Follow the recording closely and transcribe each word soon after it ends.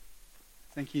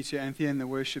Thank you to Anthea and the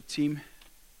worship team.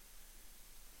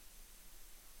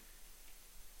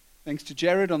 Thanks to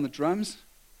Jared on the drums,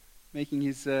 making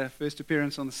his first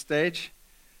appearance on the stage.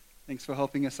 Thanks for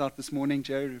helping us out this morning,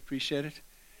 Jared. We appreciate it.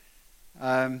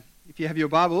 If you have your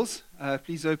Bibles,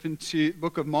 please open to the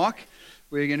book of Mark.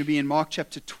 We're going to be in Mark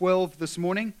chapter 12 this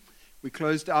morning. We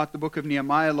closed out the book of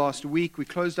Nehemiah last week. We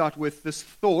closed out with this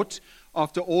thought: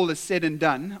 after all is said and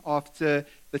done, after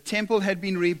the temple had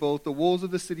been rebuilt, the walls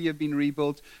of the city have been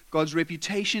rebuilt, God's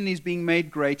reputation is being made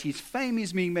great, His fame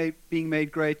is being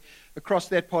made great across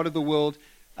that part of the world,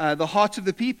 the hearts of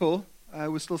the people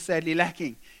were still sadly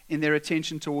lacking in their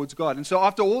attention towards God. And so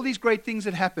after all these great things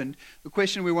had happened, the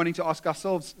question we're wanting to ask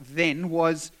ourselves then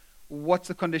was, what's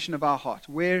the condition of our heart?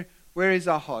 Where is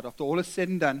our heart? After all is said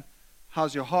and done,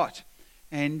 how's your heart?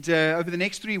 And over the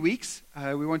next 3 weeks,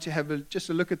 we want to have just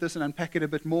a look at this and unpack it a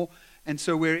bit more. And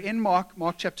so we're in Mark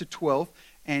chapter 12,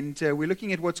 and we're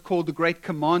looking at what's called the Great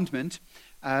Commandment.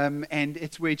 And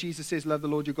it's where Jesus says, love the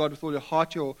Lord your God with all your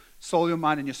heart, your soul, your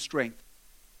mind, and your strength.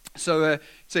 So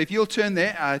if you'll turn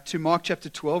there to Mark chapter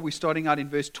 12, we're starting out in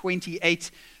verse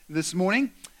 28 this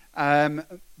morning.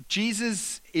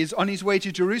 Jesus is on his way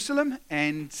to Jerusalem,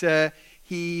 and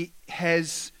he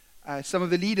has some of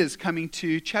the leaders coming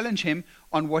to challenge him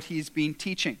on what he's been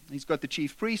teaching. He's got the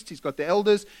chief priests, he's got the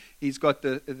elders, he's got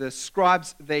the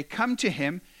scribes. They come to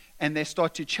him and they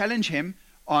start to challenge him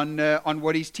on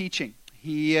what he's teaching.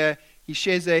 He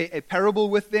shares a parable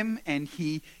with them, and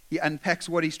he unpacks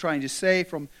what he's trying to say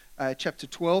from chapter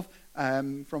 12,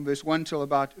 from verse 1 till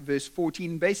about verse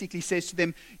 14. Basically says to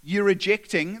them, you're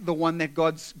rejecting the one that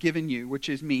God's given you, which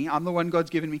is me. I'm the one God's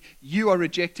given me. You are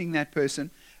rejecting that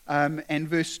person. And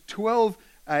verse 12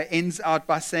 ends out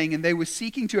by saying, and they were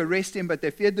seeking to arrest him, but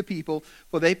they feared the people,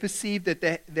 for they perceived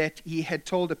that he had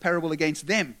told a parable against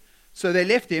them. So they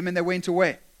left him and they went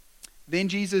away. Then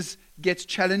Jesus gets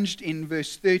challenged in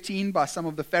verse 13 by some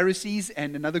of the Pharisees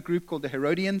and another group called the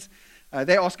Herodians.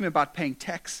 They ask him about paying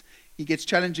tax. He gets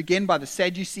challenged again by the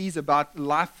Sadducees about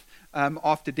life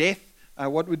after death.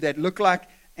 What would that look like?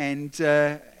 And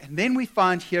then we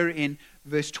find here in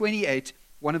verse 28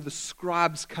 one of the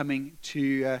scribes coming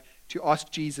to ask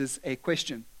Jesus a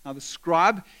question. Now the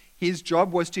scribe, his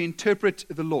job was to interpret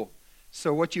the law.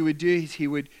 So what you would do is he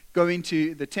would go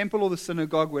into the temple or the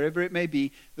synagogue, wherever it may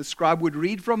be. The scribe would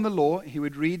read from the law. He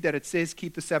would read that it says,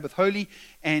 keep the Sabbath holy.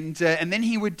 And then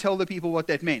he would tell the people what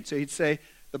that meant. So he'd say,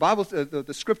 the Bible,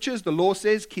 the scriptures, the law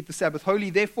says, keep the Sabbath holy.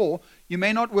 Therefore, you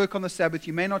may not work on the Sabbath.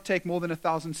 You may not take more than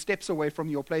 1,000 steps away from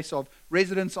your place of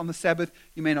residence on the Sabbath.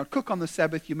 You may not cook on the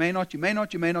Sabbath. You may not.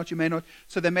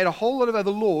 So they made a whole lot of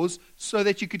other laws so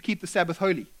that you could keep the Sabbath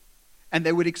holy. And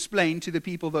they would explain to the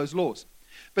people those laws.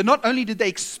 But not only did they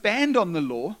expand on the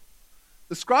law,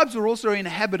 the scribes were also in a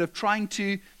habit of trying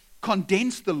to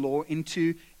condense the law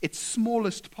into its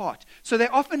smallest part. So they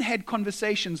often had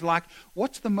conversations like,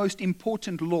 what's the most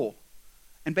important law?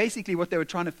 And basically what they were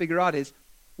trying to figure out is,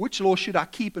 which law should I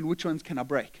keep and which ones can I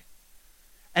break?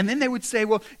 And then they would say,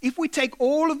 well, if we take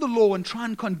all of the law and try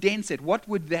and condense it, what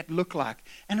would that look like?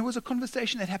 And it was a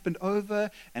conversation that happened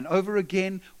over and over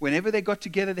again. Whenever they got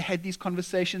together, they had these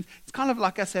conversations. It's kind of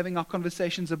like us having our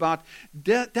conversations about,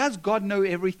 does God know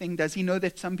everything? Does He know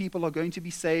that some people are going to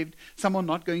be saved, some are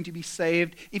not going to be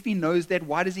saved? If He knows that,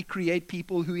 why does He create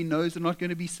people who He knows are not going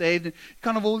to be saved? And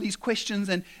kind of all these questions,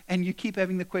 and you keep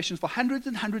having the questions for hundreds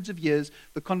and hundreds of years.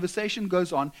 The conversation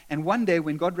goes on, and one day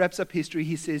when God wraps up history,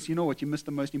 He says, you know what, you missed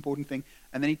the most important thing.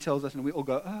 And then He tells us, and we all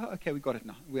go, oh, okay, we got it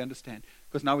now. We understand.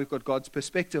 Because now we've got God's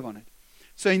perspective on it.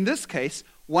 So in this case,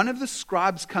 one of the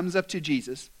scribes comes up to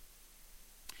Jesus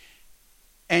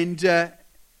and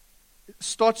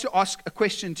starts to ask a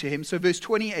question to Him. So verse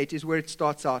 28 is where it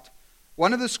starts out.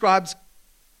 One of the scribes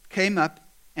came up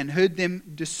and heard them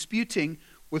disputing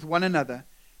with one another,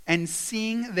 and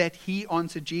seeing that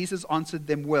Jesus answered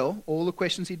them well, all the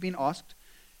questions he'd been asked,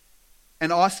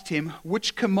 and asked him,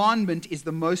 which commandment is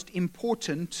the most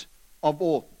important of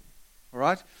all? All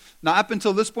right? Now, up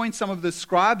until this point, some of the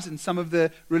scribes and some of the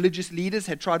religious leaders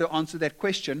had tried to answer that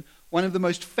question. One of the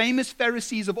most famous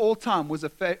Pharisees of all time was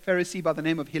a Pharisee by the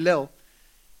name of Hillel.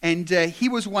 And he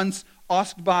was once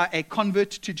asked by a convert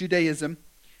to Judaism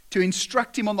to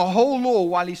instruct him on the whole law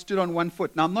while he stood on one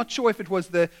foot. Now, I'm not sure if it was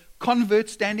the convert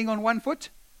standing on one foot,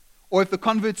 or if the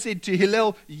convert said to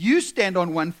Hillel, you stand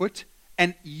on one foot,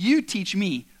 and you teach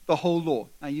me the whole law.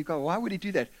 Now you go, why would he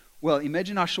do that? Well,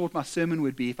 imagine how short my sermon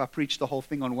would be if I preached the whole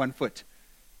thing on one foot.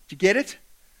 Do you get it?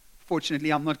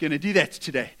 Fortunately, I'm not going to do that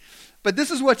today. But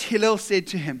this is what Hillel said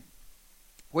to him.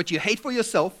 What you hate for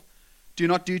yourself, do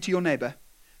not do to your neighbor.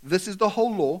 This is the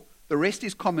whole law. The rest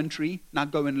is commentary. Now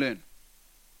go and learn.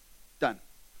 Done.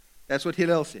 That's what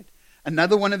Hillel said.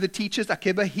 Another one of the teachers,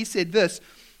 Akiba, he said this: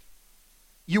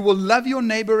 you will love your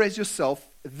neighbor as yourself.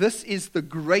 This is the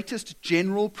greatest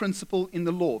general principle in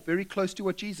the law. Very close to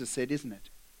what Jesus said, isn't it?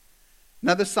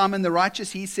 Another, Simon the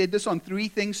Righteous, he said this: on three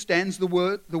things stands the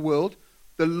world,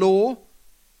 the law,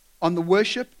 on the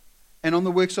worship, and on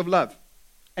the works of love.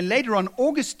 And later on,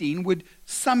 Augustine would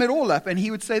sum it all up, and he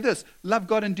would say this: love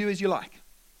God and do as you like.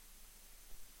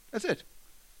 That's it.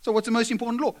 So what's the most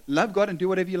important law? Love God and do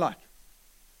whatever you like.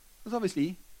 Because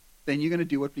obviously, then you're going to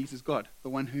do what pleases God, the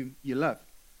one whom you love.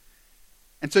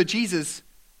 And so Jesus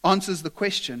answers the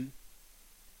question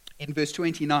in verse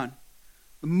 29.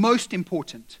 The most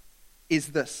important is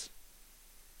this.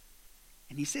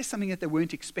 And he says something that they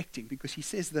weren't expecting, because he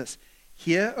says this: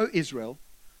 hear, O Israel,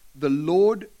 the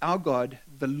Lord our God,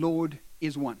 the Lord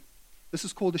is one. This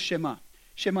is called the Shema.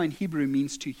 Shema in Hebrew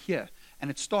means to hear. And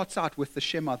it starts out with the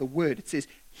Shema, the word. It says,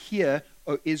 hear,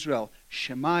 O Israel,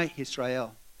 Shema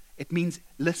Israel. It means,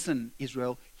 listen,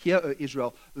 Israel, hear, O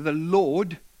Israel, the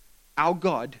Lord, our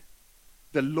God,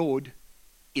 the Lord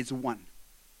is one.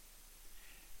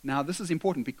 Now, this is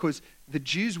important because the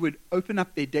Jews would open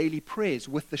up their daily prayers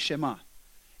with the Shema.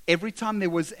 Every time there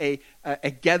was a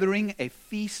gathering, a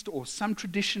feast, or some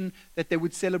tradition that they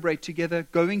would celebrate together,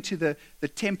 going to the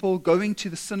temple, going to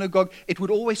the synagogue, it would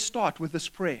always start with this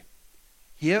prayer.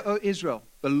 Hear, O Israel,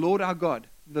 the Lord our God,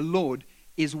 the Lord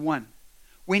is one.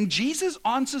 When Jesus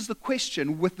answers the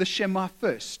question with the Shema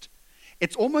first,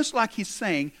 it's almost like he's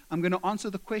saying, I'm going to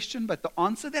answer the question, but the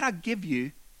answer that I give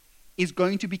you is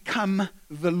going to become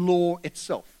the law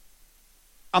itself.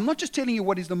 I'm not just telling you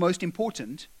what is the most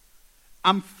important.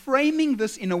 I'm framing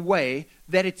this in a way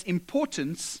that its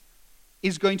importance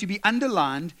is going to be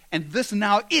underlined, and this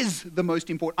now is the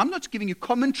most important. I'm not giving you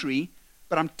commentary,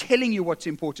 but I'm telling you what's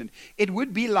important. It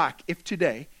would be like if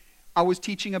today I was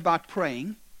teaching about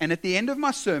praying, and at the end of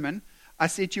my sermon, I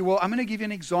said to you, well, I'm going to give you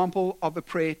an example of a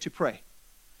prayer to pray.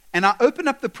 And I open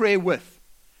up the prayer with,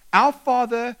 Our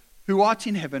Father who art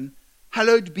in heaven,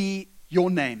 hallowed be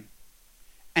your name.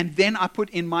 And then I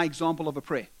put in my example of a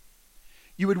prayer.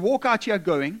 You would walk out here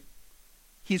going,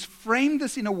 he's framed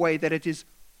this in a way that it is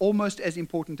almost as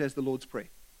important as the Lord's Prayer.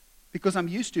 Because I'm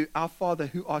used to, Our Father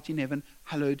who art in heaven,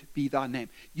 hallowed be thy name.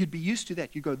 You'd be used to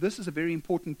that. You go, this is a very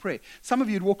important prayer. Some of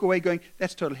you would walk away going,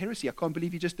 that's total heresy. I can't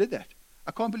believe he just did that.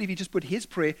 I can't believe he just put his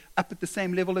prayer up at the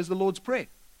same level as the Lord's Prayer.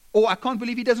 Or I can't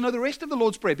believe he doesn't know the rest of the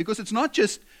Lord's Prayer, because it's not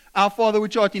just, Our Father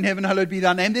which art in heaven, hallowed be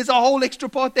thy name. There's a whole extra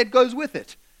part that goes with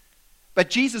it. But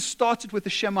Jesus starts it with the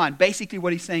Shema, and basically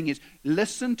what he's saying is,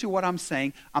 listen to what I'm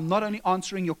saying. I'm not only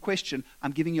answering your question,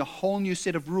 I'm giving you a whole new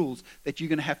set of rules that you're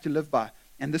going to have to live by.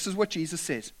 And this is what Jesus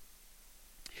says.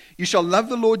 You shall love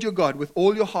the Lord your God with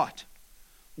all your heart,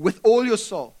 with all your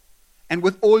soul, and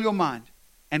with all your mind,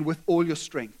 and with all your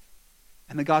strength.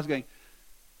 And the guy's going,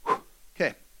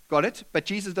 okay, got it? But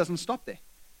Jesus doesn't stop there.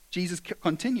 Jesus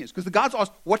continues, because the guys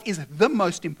ask, what is the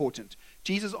most important?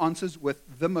 Jesus answers with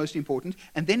the most important,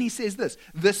 and then he says this,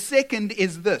 the second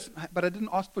is this, but I didn't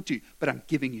ask for two, but I'm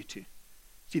giving you two.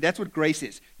 See, that's what grace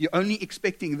is. You're only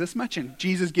expecting this much, and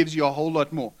Jesus gives you a whole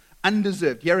lot more.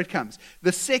 Undeserved. Here it comes.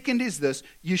 The second is this,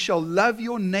 you shall love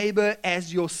your neighbor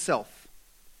as yourself.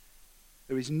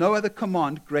 There is no other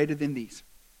command greater than these.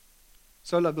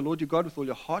 So love the Lord your God with all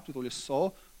your heart, with all your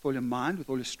soul, with all your mind, with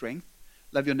all your strength.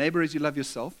 Love your neighbor as you love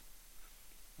yourself.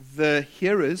 The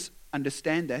hearers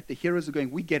understand that. The hearers are going,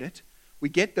 we get it. We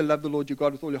get the love the Lord your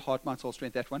God with all your heart, mind, soul,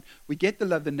 strength, that one. We get the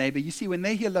love the neighbor. You see, when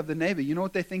they hear love the neighbor, you know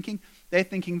what they're thinking? They're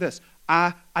thinking this,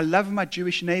 I love my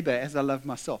Jewish neighbor as I love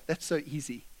myself. That's so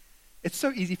easy. It's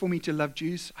so easy for me to love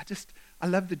Jews. I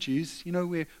love the Jews. You know,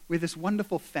 we're this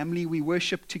wonderful family. We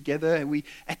worship together. We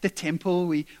at the temple.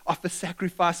 We offer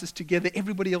sacrifices together.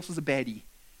 Everybody else is a baddie.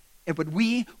 But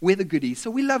we're the goodies. So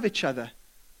we love each other.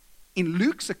 In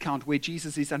Luke's account, where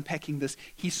Jesus is unpacking this,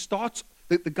 he starts,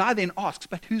 the guy then asks,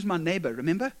 but who's my neighbor,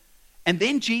 remember? And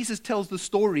then Jesus tells the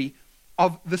story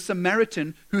of the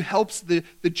Samaritan who helps the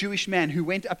Jewish man who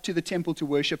went up to the temple to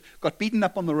worship, got beaten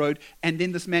up on the road, and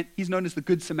then this man, he's known as the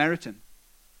Good Samaritan.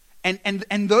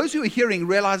 And those who are hearing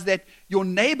realize that your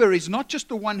neighbor is not just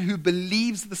the one who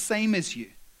believes the same as you,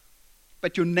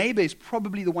 but your neighbor is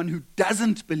probably the one who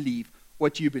doesn't believe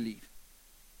what you believe.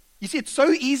 You see, it's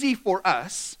so easy for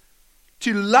us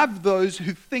to love those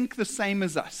who think the same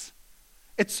as us.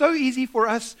 It's so easy for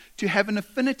us to have an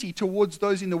affinity towards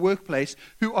those in the workplace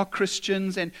who are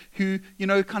Christians and who,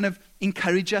 kind of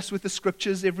encourage us with the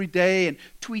scriptures every day and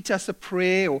tweet us a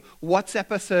prayer or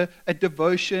WhatsApp us a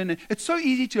devotion. It's so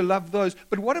easy to love those.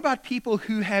 But what about people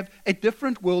who have a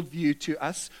different worldview to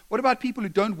us? What about people who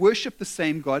don't worship the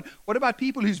same God? What about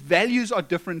people whose values are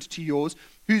different to yours,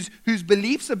 whose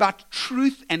beliefs about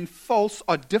truth and false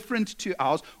are different to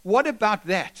ours, what about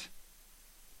that?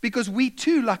 Because we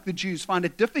too, like the Jews, find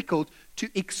it difficult to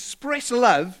express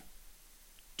love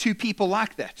to people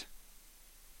like that.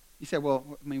 You say,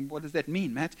 well, I mean, what does that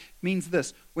mean, Matt? It means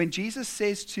this. When Jesus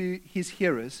says to his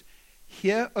hearers,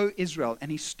 "Hear, O Israel," and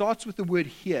he starts with the word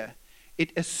 "hear,"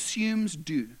 it assumes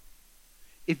do.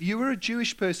 If you were a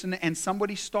Jewish person and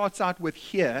somebody starts out with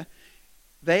 "hear,"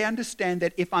 they understand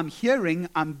that if I'm hearing,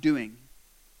 I'm doing.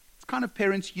 It's kind of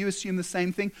parents, you assume the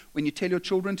same thing when you tell your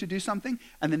children to do something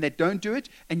and then they don't do it,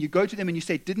 and you go to them and you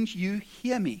say, "Didn't you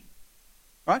hear me?"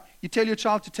 Right? You tell your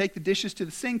child to take the dishes to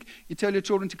the sink, you tell your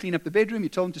children to clean up the bedroom, you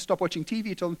tell them to stop watching TV,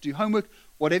 you tell them to do homework.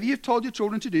 Whatever you've told your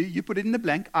children to do, you put it in the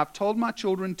blank. I've told my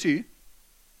children to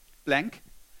blank.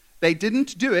 They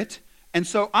didn't do it, and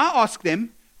so I ask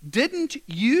them, "Didn't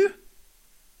you?"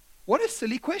 What a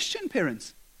silly question,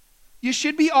 parents. You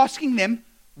should be asking them,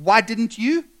 "Why didn't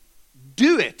you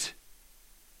do it?"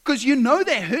 Because you know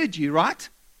they heard you, right?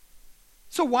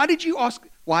 So why did you ask,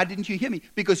 "Why didn't you hear me?"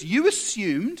 Because you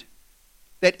assumed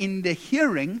that in the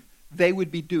hearing, they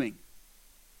would be doing.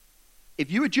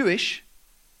 If you were Jewish,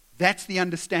 that's the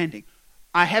understanding.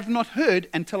 I have not heard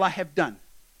until I have done.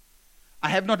 I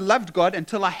have not loved God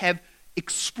until I have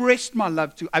expressed my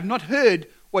love to. I've not heard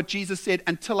what Jesus said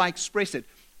until I express it.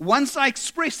 Once I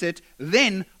express it,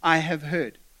 then I have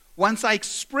heard. Once I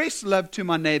express love to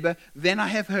my neighbor, then I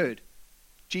have heard.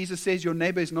 Jesus says your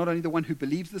neighbor is not only the one who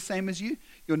believes the same as you,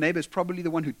 your neighbor is probably the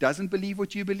one who doesn't believe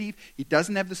what you believe. He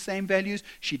doesn't have the same values.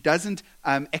 She doesn't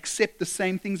accept the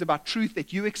same things about truth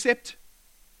that you accept.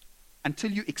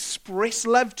 Until you express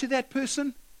love to that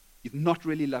person, you've not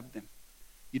really loved them.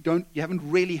 You haven't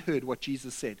really heard what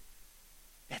Jesus said.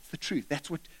 That's the truth. That's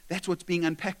what's being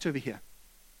unpacked over here.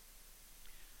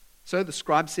 So the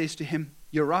scribe says to him,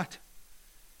 "You're right.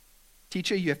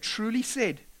 Teacher, you have truly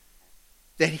said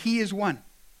that he is one,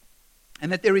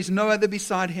 and that there is no other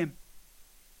beside him.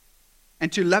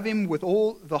 And to love him with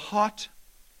all the heart,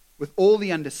 with all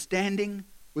the understanding,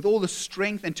 with all the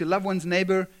strength, and to love one's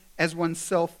neighbor as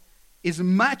oneself is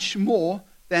much more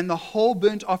than the whole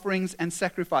burnt offerings and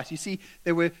sacrifice." You see,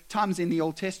 there were times in the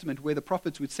Old Testament where the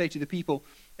prophets would say to the people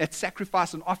that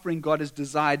sacrifice and offering God has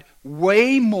desired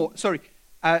way more.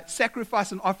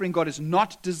 Sacrifice and offering God is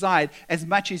not desired as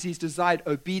much as he's desired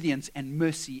obedience and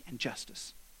mercy and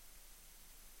justice.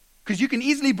 Because you can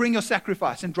easily bring your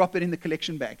sacrifice and drop it in the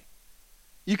collection bag.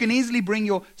 You can easily bring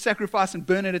your sacrifice and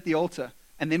burn it at the altar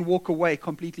and then walk away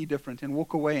completely different and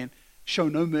walk away and show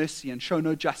no mercy and show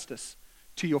no justice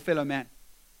to your fellow man.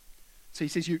 So he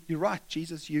says, you're right,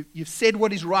 Jesus. You've said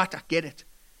what is right. I get it.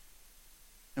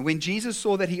 And when Jesus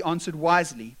saw that he answered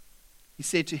wisely, he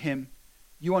said to him,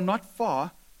 "You are not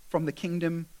far from the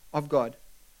kingdom of God."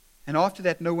 And after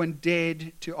that, no one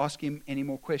dared to ask him any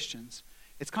more questions.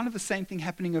 It's kind of the same thing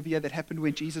happening over here that happened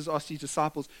when Jesus asked his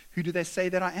disciples, "Who do they say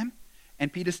that I am?"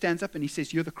 And Peter stands up and he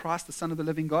says, "You're the Christ, the Son of the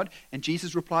living God." And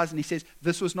Jesus replies and he says,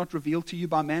 "This was not revealed to you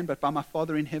by man, but by my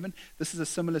Father in heaven." This is a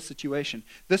similar situation.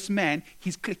 This man,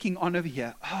 he's clicking on over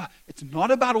here. It's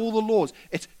not about all the laws.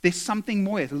 There's something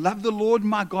more. Love the Lord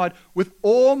my God with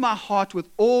all my heart, with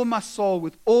all my soul,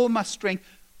 with all my strength,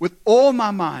 with all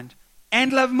my mind.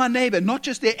 And love my neighbor. Not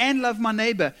just there, and love my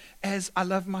neighbor as I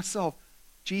love myself.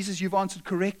 Jesus, you've answered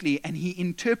correctly. And he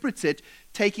interprets it,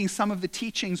 taking some of the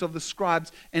teachings of the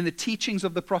scribes and the teachings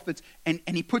of the prophets, and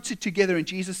he puts it together. And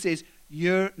Jesus says,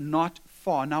 "You're not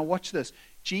far." Now watch this.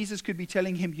 Jesus could be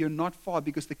telling him, "You're not far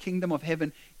because the kingdom of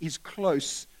heaven is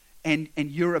close and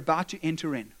you're about to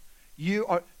enter in."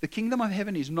 The kingdom of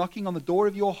heaven is knocking on the door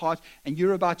of your heart and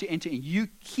you're about to enter in. You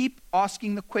keep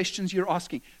asking the questions you're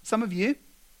asking. Some of you,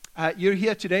 you're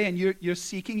here today and you're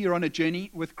seeking, you're on a journey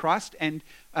with Christ and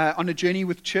on a journey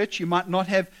with church. You might not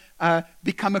have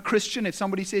become a Christian. If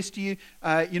somebody says to you,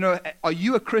 "Are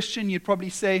you a Christian?" You'd probably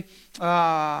say,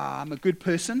 "I'm a good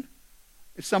person."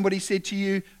 If somebody said to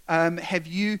you, "Have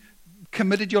you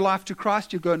committed your life to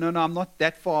Christ?" You'd go, No, I'm not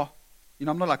that far.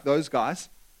 I'm not like those guys.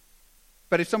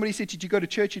 But if somebody said, "Did you go to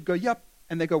church?" You'd go, "Yep."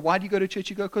 And they go, "Why do you go to church?"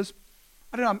 You go, "Because,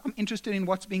 I don't know, I'm interested in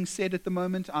what's being said at the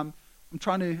moment. I'm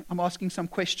asking some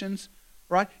questions,"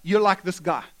 right? You're like this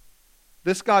guy.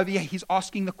 This guy over here, he's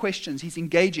asking the questions, he's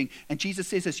engaging. And Jesus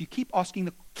says this, you keep asking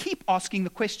the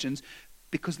questions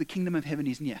because the kingdom of heaven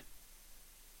is near.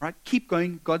 Right? Keep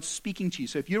going, God's speaking to you.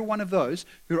 So if you're one of those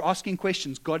who are asking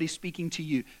questions, God is speaking to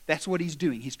you. That's what he's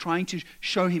doing. He's trying to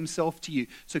show himself to you.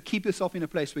 So keep yourself in a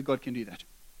place where God can do that.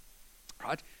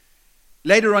 Right?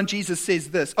 Later on, Jesus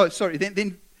says this.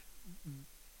 Then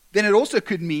it also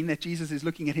could mean that Jesus is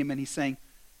looking at him and he's saying,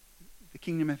 the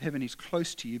kingdom of heaven is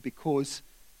close to you because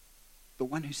the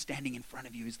one who's standing in front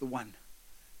of you is the one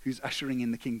who's ushering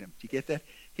in the kingdom. Do you get that?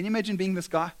 Can you imagine being this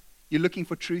guy? You're looking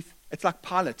for truth. It's like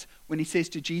Pilate when he says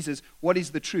to Jesus, what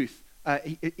is the truth?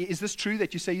 Is this true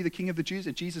that you say you're the king of the Jews?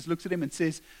 And Jesus looks at him and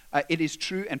says, it is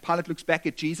true. And Pilate looks back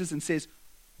at Jesus and says,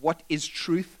 what is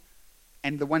truth?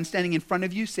 And the one standing in front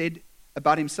of you said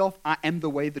about himself, I am the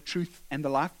way, the truth, and the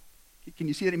life. Can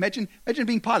you see that? Imagine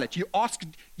being Pilate. You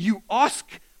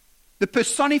ask the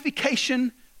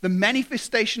personification, the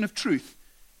manifestation of truth.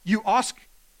 You ask,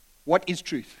 what is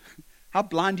truth? How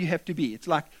blind do you have to be? It's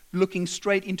like looking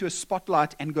straight into a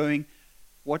spotlight and going,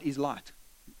 what is light?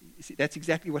 You see, that's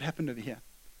exactly what happened over here.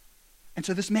 And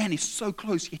so this man is so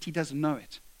close, yet he doesn't know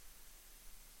it.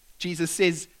 Jesus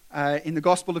says in the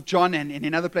Gospel of John and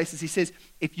in other places, he says,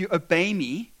 if you obey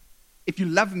me, if you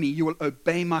love me, you will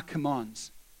obey my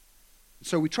commands.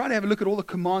 So we try to have a look at all the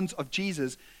commands of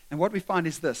Jesus, and what we find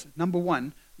is this. Number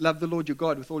one, love the Lord your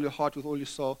God with all your heart, with all your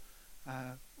soul,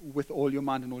 with all your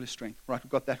mind and all your strength. Right,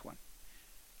 we've got that one.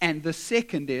 And the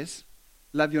second is,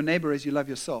 love your neighbor as you love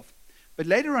yourself. But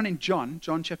later on in John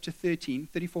chapter 13,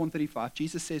 34 and 35,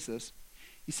 Jesus says this.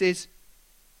 He says,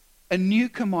 a new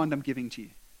command I'm giving to you.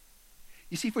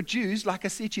 You see, for Jews, like I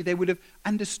said to you, they would have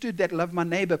understood that love my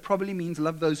neighbor probably means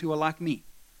love those who are like me.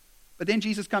 But then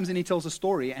Jesus comes and he tells a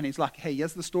story, and he's like, hey,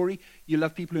 here's the story. You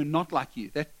love people who are not like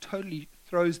you. That totally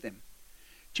throws them.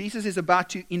 Jesus is about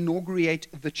to inaugurate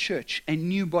the church, a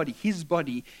new body, his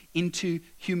body, into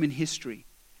human history.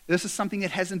 This is something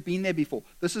that hasn't been there before.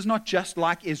 This is not just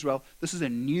like Israel. This is a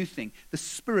new thing. The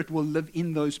Spirit will live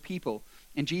in those people.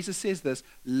 And Jesus says this,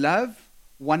 love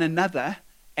one another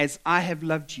as I have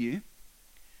loved you.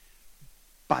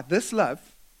 By this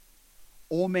love,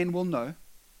 all men will know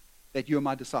that you are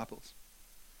my disciples.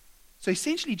 So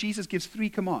essentially, Jesus gives 3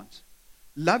 commands.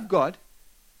 Love God,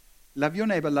 love your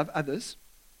neighbor, love others,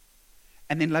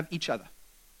 and then love each other.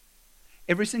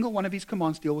 Every single one of his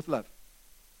commands deal with love.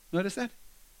 Notice that?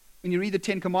 When you read the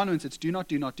 10 commandments, it's do not,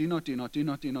 do not, do not, do not, do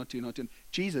not, do not, do not, do not.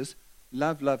 Jesus,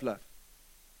 love, love, love.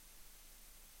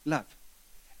 Love.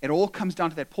 It all comes down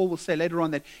to that. Paul will say later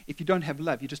on that if you don't have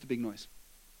love, you're just a big noise.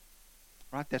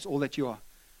 Right? That's all that you are.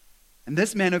 And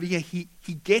this man over here, he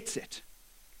gets it.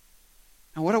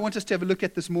 Now what I want us to have a look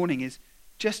at this morning is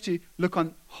just to look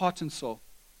on heart and soul.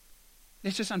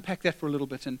 Let's just unpack that for a little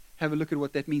bit and have a look at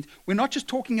what that means. We're not just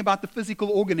talking about the physical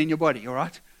organ in your body, all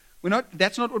right?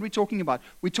 That's not what we're talking about.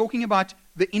 We're talking about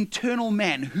the internal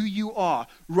man, who you are,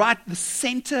 right, the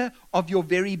center of your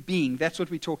very being. That's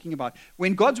what we're talking about.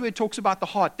 When God's word talks about the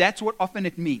heart, that's what often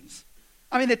it means.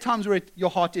 I mean, there are times where your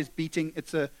heart is beating.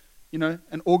 It's an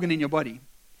organ in your body.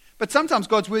 But sometimes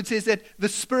God's word says that the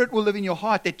Spirit will live in your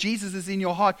heart, that Jesus is in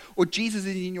your heart, or Jesus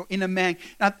is in your inner man.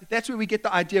 Now, that's where we get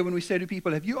the idea when we say to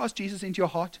people, have you asked Jesus into your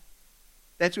heart?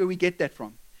 That's where we get that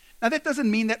from. Now, that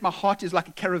doesn't mean that my heart is like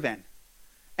a caravan,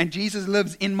 and Jesus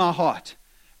lives in my heart.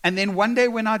 And then one day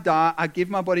when I die, I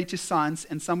give my body to science,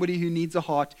 and somebody who needs a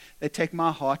heart, they take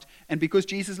my heart, and because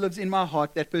Jesus lives in my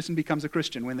heart, that person becomes a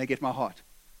Christian when they get my heart.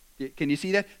 Can you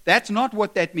see that? That's not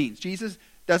what that means. Jesus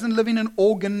doesn't live in an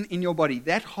organ in your body.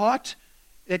 That heart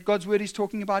that God's word is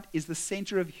talking about is the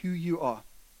center of who you are.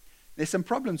 There's some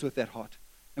problems with that heart.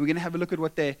 And we're going to have a look at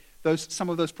what some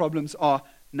of those problems are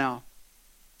now,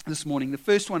 this morning. The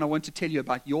first one I want to tell you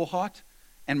about your heart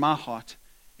and my heart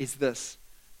is this.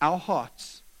 Our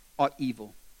hearts are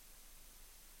evil.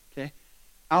 Okay?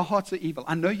 Our hearts are evil.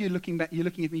 I know you're looking at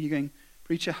me, you're going,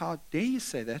 preacher, how dare you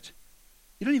say that?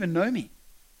 You don't even know me.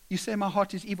 You say my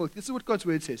heart is evil. This is what God's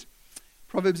word says.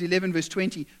 Proverbs 11 verse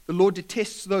 20, the Lord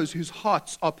detests those whose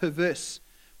hearts are perverse,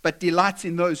 but delights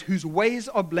in those whose ways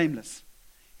are blameless.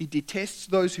 He detests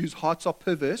those whose hearts are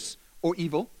perverse or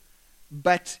evil,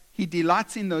 but he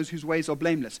delights in those whose ways are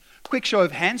blameless. Quick show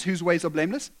of hands, whose ways are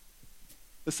blameless?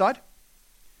 This side?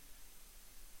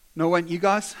 No one? You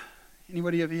guys?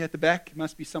 Anybody over here at the back?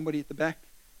 Must be somebody at the back.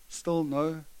 Still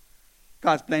no?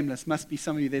 Guys, blameless. Must be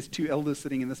some of you. There's 2 elders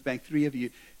sitting in this bank, 3 of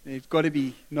you. There's got to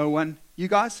be no one. You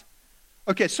guys?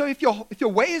 Okay, so if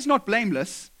your way is not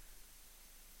blameless,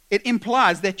 it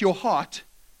implies that your heart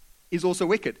is also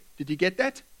wicked. Did you get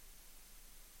that?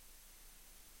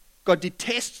 God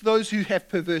detests those who have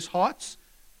perverse hearts,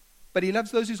 but he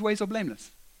loves those whose ways are blameless.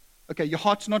 Okay, your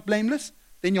heart's not blameless,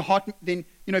 then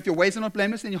if your ways are not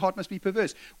blameless, then your heart must be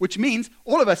perverse. Which means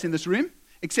all of us in this room,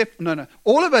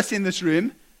 all of us in this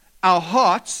room, our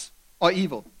hearts are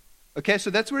evil. Okay, so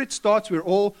that's where it starts.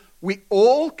 We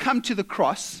all come to the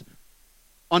cross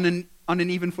on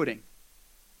an even footing.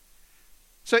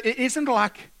 So it isn't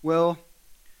like,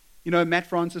 Matt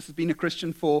Francis has been a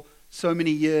Christian for so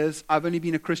many years. I've only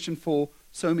been a Christian for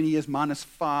so many years,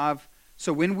 -5.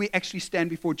 So when we actually stand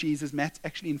before Jesus, Matt's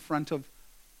actually in front of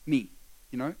me.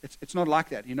 It's not like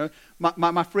that.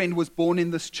 My friend was born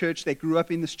in this church. They grew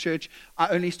up in this church. I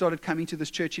only started coming to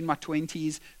this church in my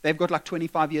 20s. They've got like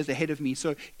 25 years ahead of me.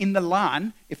 So in the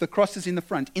line, if the cross is in the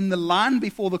front, in the line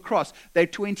before the cross, they're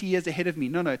 20 years ahead of me.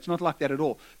 No, it's not like that at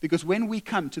all. Because when we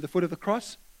come to the foot of the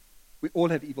cross, we all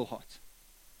have evil hearts.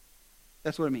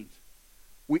 That's what it means.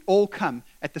 We all come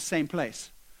at the same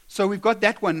place. So we've got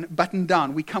that one buttoned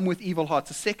down. We come with evil hearts.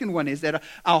 The second one is that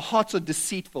our hearts are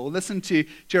deceitful. Listen to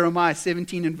Jeremiah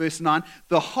 17 and verse 9.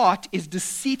 The heart is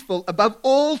deceitful above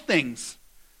all things.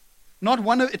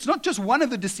 It's not just one of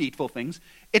the deceitful things.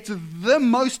 It's the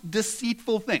most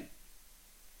deceitful thing.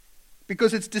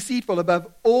 Because it's deceitful above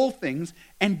all things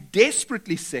and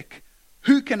desperately sick.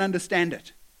 Who can understand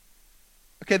it?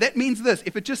 Okay, that means this.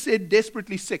 If it just said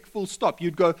desperately sick, full stop,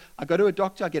 you'd go, I go to a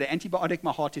doctor, I get an antibiotic,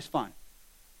 my heart is fine.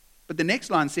 But the next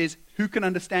line says, who can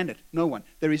understand it? No one.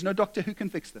 There is no doctor who can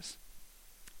fix this.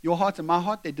 Your heart and my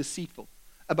heart, they're deceitful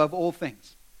above all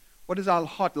things. What does our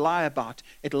heart lie about?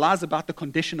 It lies about the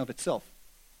condition of itself.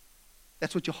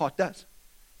 That's what your heart does.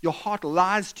 Your heart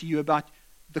lies to you about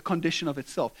the condition of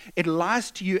itself. It lies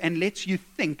to you and lets you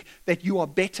think that you are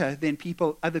better than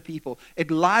other people. It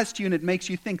lies to you and it makes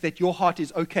you think that your heart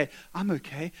is okay. I'm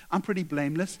okay. I'm pretty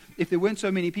blameless. If there weren't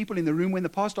so many people in the room when the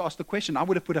pastor asked the question, I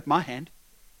would have put up my hand.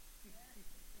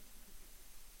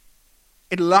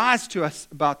 It lies to us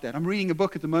about that. I'm reading a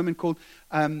book at the moment called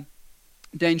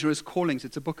Dangerous Callings.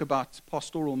 It's a book about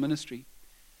pastoral ministry.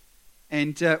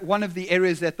 And one of the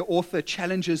areas that the author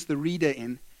challenges the reader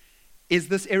in is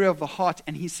this area of the heart.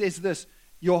 And he says this,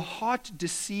 your heart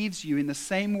deceives you in the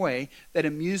same way that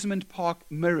amusement park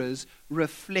mirrors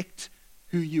reflect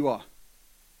who you are.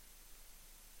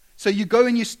 So you go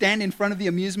and you stand in front of the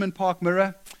amusement park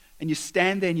mirror and you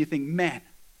stand there and you think, man,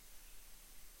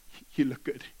 you look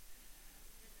good.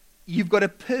 You've got a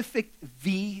perfect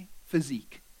V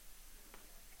physique.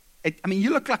 You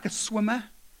look like a swimmer.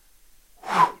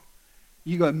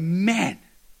 You go, man.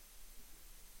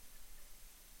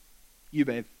 You,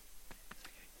 babe.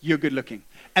 You're good looking.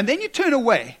 And then you turn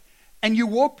away and you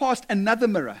walk past another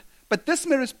mirror. But this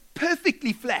mirror is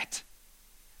perfectly flat.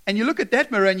 And you look at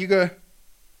that mirror and you go,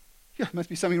 yeah, must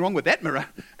be something wrong with that mirror.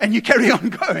 And you carry on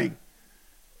going.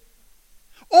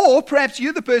 Or perhaps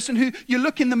you're the person who you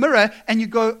look in the mirror and you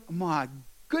go, my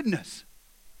goodness.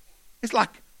 It's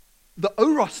like the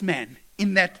Oros man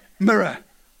in that mirror.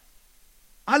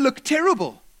 I look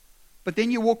terrible. But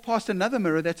then you walk past another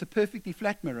mirror that's a perfectly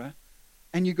flat mirror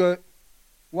and you go,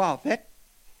 wow,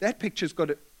 that picture's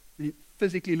got it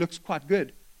physically looks quite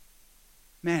good.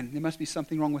 Man, there must be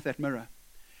something wrong with that mirror.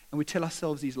 And we tell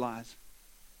ourselves these lies.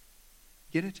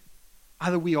 Get it?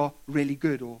 Either we are really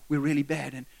good or we're really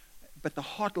bad. But the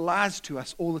heart lies to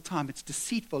us all the time. It's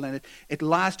deceitful and it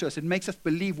lies to us. It makes us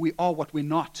believe we are what we're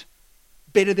not.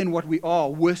 Better than what we are,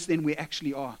 worse than we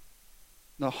actually are.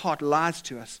 The heart lies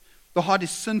to us. The heart is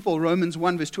sinful. Romans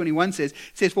 1 verse 21 says,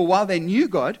 for while they knew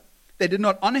God, they did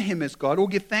not honor him as God or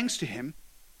give thanks to him.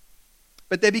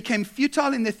 But they became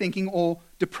futile in their thinking or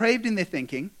depraved in their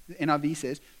thinking, the NIV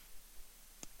says,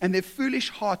 and their foolish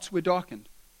hearts were darkened.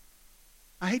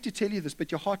 I hate to tell you this,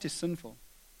 but your heart is sinful.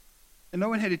 And no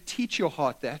one had to teach your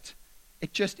heart that.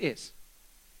 It just is.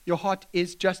 Your heart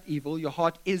is just evil. Your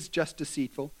heart is just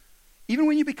deceitful. Even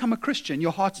when you become a Christian,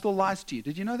 your heart still lies to you.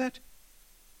 Did you know that?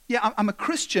 Yeah, I'm a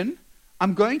Christian.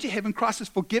 I'm going to heaven. Christ has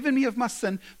forgiven me of my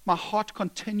sin. My heart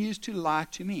continues to lie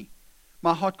to me.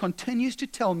 My heart continues to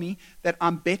tell me that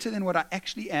I'm better than what I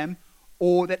actually am,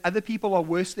 or that other people are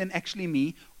worse than actually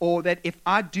me, or that if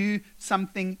I do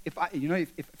something, if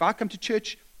I come to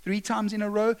church 3 times in a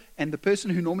row, and the person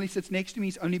who normally sits next to me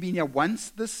has only been here once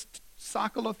this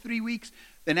cycle of 3 weeks,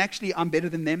 then actually I'm better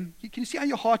than them. Can you see how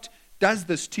your heart does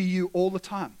this to you all the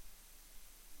time?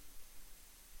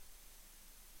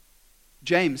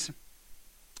 James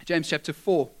chapter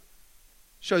 4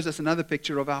 shows us another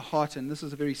picture of our heart, and this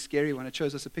is a very scary one. It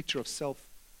shows us a picture of self.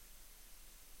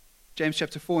 James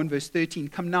chapter 4 and verse 13,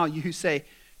 come now, you who say,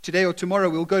 today or tomorrow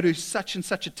we'll go to such and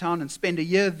such a town and spend a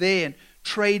year there and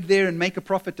trade there and make a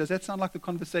profit. Does that sound like the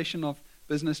conversation of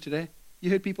business today? You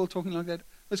heard people talking like that?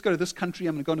 Let's go to this country.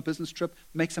 I'm going to go on a business trip,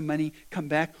 make some money, come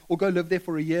back. Or go live there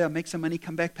for a year, make some money,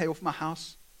 come back, pay off my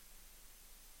house.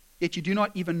 Yet you do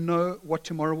not even know what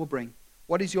tomorrow will bring.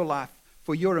 What is your life?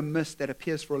 For you're a mist that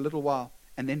appears for a little while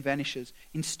and then vanishes.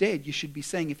 Instead, you should be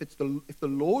saying, if the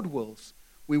Lord wills,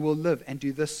 we will live and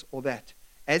do this or that.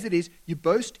 As it is, you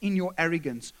boast in your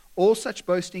arrogance. All such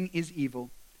boasting is evil.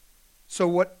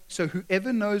 So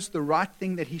whoever knows the right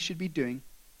thing that he should be doing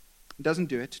doesn't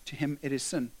do it, to him it is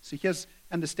sin. So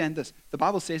understand this. The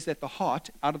Bible says that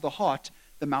out of the heart,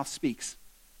 the mouth speaks.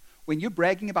 when you're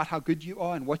bragging about how good you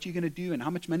are and what you're going to do and how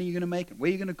much money you're going to make and where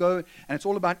you're going to go, and it's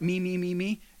all about me, me, me,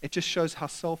 me, it just shows how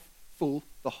self-full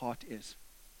the heart is.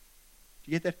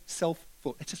 Do you get that?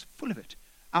 Self-full. It's just full of it.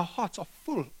 Our hearts are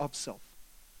full of self.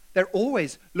 They're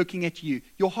always looking at you.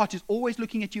 Your heart is always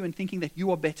looking at you and thinking that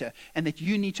you are better and that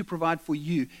you need to provide for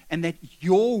you and that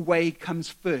your way comes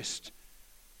first.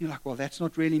 You're like, well, that's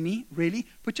not really me. Really?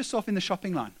 Put yourself in the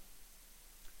shopping line.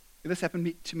 This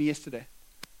happened to me yesterday.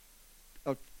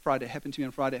 Oh, Friday. Happened to me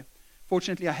on Friday.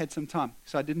 Fortunately, I had some time,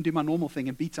 so I didn't do my normal thing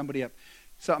and beat somebody up.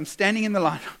 So I'm standing in the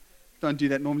line. Don't do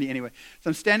that normally anyway. So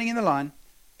I'm standing in the line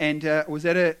and was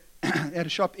at a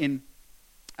shop in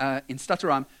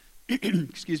Stutterheim.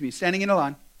 Excuse me, standing in a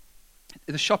line.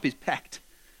 The shop is packed.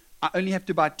 I only have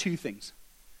to buy 2 things.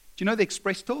 Do you know the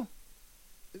express till?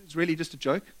 It's really just a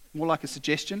joke, more like a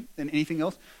suggestion than anything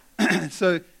else.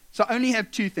 So I only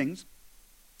have 2 things.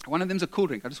 One of them's a cool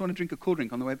drink. I just want to drink a cool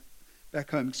drink on the way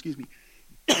back home. Excuse me.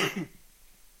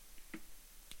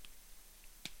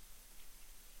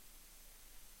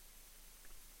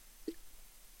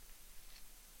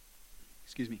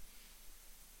 Excuse me.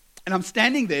 And I'm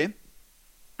standing there.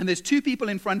 And there's 2 people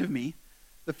in front of me.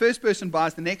 The first person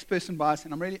buys, the next person buys,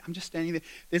 and I'm just standing there.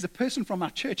 There's a person from our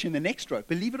church in the next row.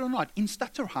 Believe it or not, in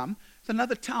Stutterheim, it's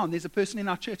another town. There's a person in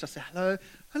our church. I say, hello,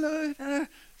 hello.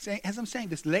 As I'm saying,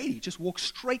 this lady just walks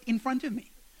straight in front of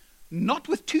me. Not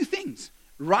with 2 things.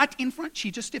 Right in front. She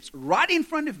just steps right in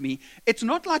front of me. It's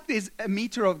not like there's a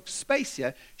meter of space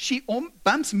here. She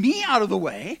bumps me out of the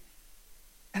way.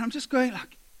 And I'm just going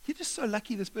like, you're just so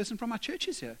lucky this person from our church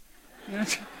is here. You know?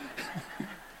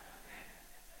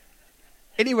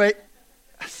 Anyway,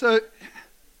 so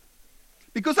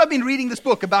because I've been reading this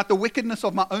book about the wickedness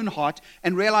of my own heart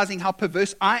and realizing how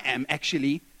perverse I am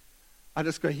actually, I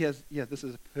just go, this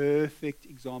is a perfect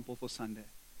example for Sunday.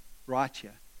 Right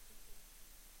here.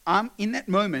 In that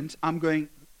moment, I'm going,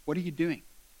 what are you doing?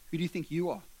 Who do you think you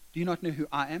are? Do you not know who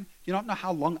I am? Do you not know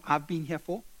how long I've been here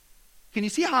for? Can you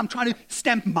see how I'm trying to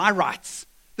stamp my rights?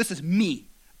 This is me.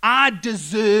 I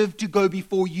deserve to go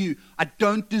before you. I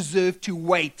don't deserve to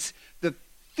wait the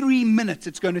 3 minutes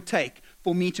it's going to take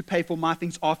for me to pay for my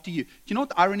things after you. Do you know what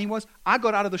the irony was? I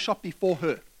got out of the shop before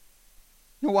her.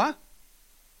 You know why?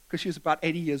 Because she was about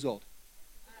 80 years old.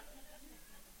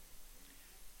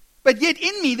 But yet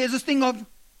in me, there's this thing of,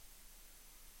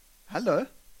 hello?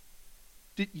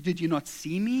 Did you not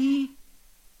see me?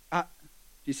 Do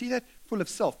you see that? Full of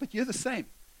self, but you're the same.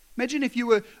 Imagine if you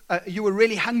were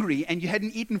really hungry and you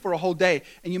hadn't eaten for a whole day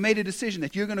and you made a decision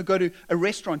that you're going to go to a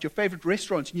restaurant, your favorite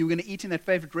restaurant, and you were going to eat in that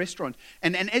favorite restaurant.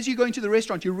 And as you go into the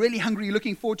restaurant, you're really hungry, you're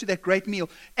looking forward to that great meal.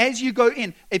 As you go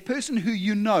in, a person who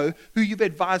you know, who you've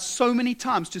advised so many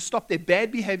times to stop their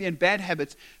bad behavior and bad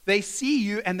habits, they see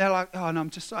you and they're like, oh no, I'm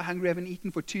just so hungry, I haven't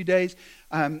eaten for 2 days.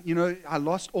 I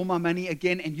lost all my money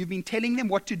again. And you've been telling them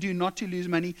what to do not to lose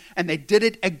money, and they did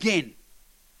it again.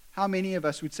 How many of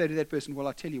us would say to that person, well,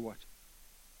 I'll tell you what.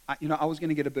 I was going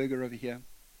to get a burger over here.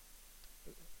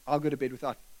 I'll go to bed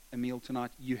without a meal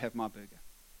tonight. You have my burger.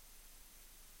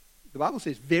 The Bible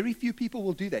says very few people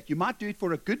will do that. You might do it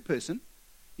for a good person.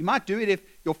 You might do it if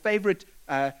your favorite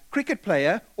cricket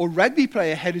player or rugby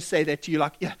player had to say that to you,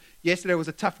 like, yeah, yesterday was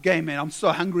a tough game, man. I'm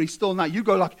so hungry still now. You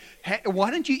go like, hey, why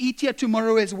don't you eat here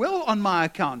tomorrow as well on my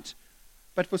account?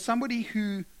 But for somebody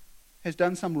who has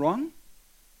done some wrong,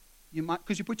 you might,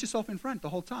 because you put yourself in front the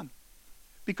whole time.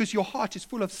 Because your heart is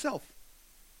full of self.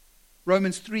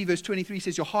 Romans 3 verse 23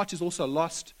 says your heart is also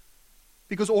lost.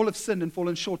 Because all have sinned and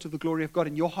fallen short of the glory of God,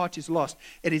 and your heart is lost.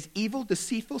 It is evil,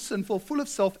 deceitful, sinful, full of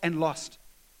self, and lost.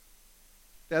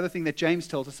 The other thing that James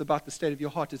tells us about the state of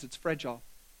your heart is it's fragile.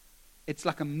 It's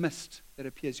like a mist that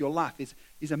appears. Your life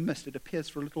is a mist. It appears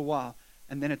for a little while,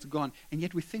 and then it's gone. And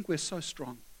yet we think we're so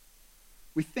strong.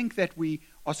 We think that we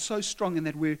are so strong and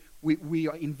that we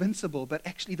are invincible, but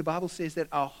actually the Bible says that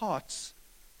our hearts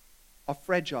are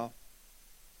fragile.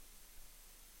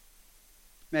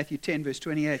 Matthew 10 verse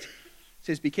 28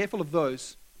 says, be careful of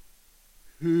those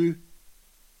who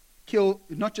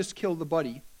not just kill the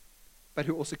body, but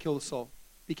who also kill the soul.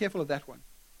 Be careful of that one.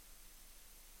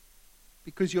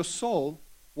 Because your soul,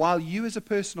 while you as a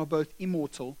person are both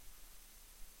immortal,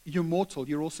 you're mortal,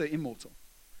 you're also immortal.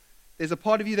 There's a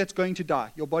part of you that's going to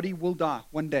die. Your body will die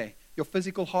one day. Your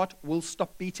physical heart will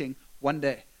stop beating one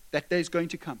day. That day is going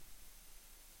to come.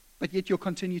 But yet you'll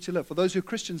continue to live. For those who are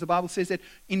Christians, the Bible says that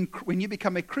when you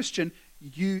become a Christian,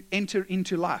 you enter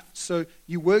into life. So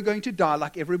you were going to die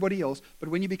like everybody else, but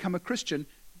when you become a Christian,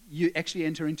 you actually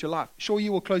enter into life. Sure,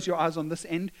 you will close your eyes on this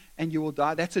end and you will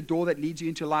die. That's a door that leads you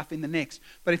into life in the next.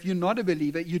 But if you're not a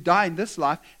believer, you die in this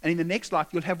life, and in the next life,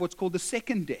 you'll have what's called the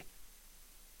second death.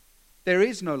 There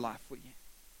is no life for you.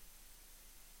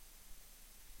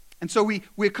 And so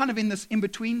we're kind of in this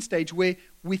in-between stage where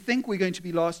we think we're going to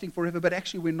be lasting forever, but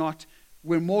actually we're not.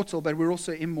 We're mortal, but we're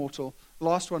also immortal.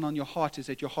 Last one on your heart is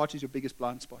that your heart is your biggest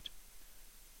blind spot.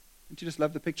 Don't you just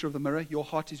love the picture of the mirror? Your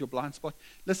heart is your blind spot.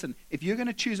 Listen, if you're going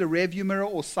to choose a rear view mirror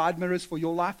or side mirrors for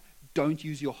your life, don't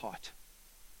use your heart.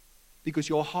 Because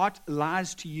your heart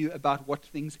lies to you about what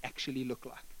things actually look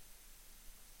like.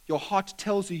 Your heart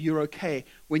tells you you're okay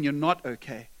when you're not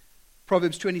okay.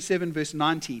 Proverbs 27 verse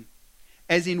 19.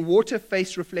 As in water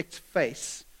face reflects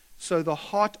face, so the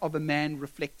heart of a man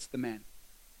reflects the man.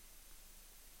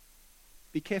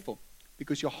 Be careful,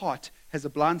 because your heart has a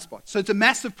blind spot. So it's a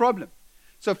massive problem.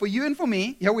 So for you and for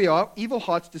me, here we are, evil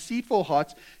hearts, deceitful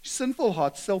hearts, sinful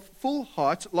hearts, self-full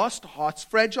hearts, lost hearts,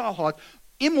 fragile hearts,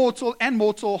 immortal and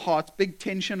mortal hearts, big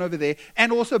tension over there,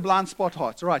 and also blind spot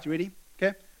hearts. All right, you ready? Okay,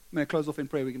 I'm going to close off in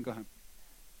prayer. We can go home.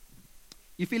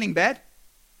 You feeling bad?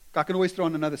 I can always throw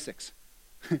on another 6.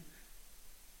 It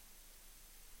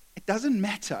doesn't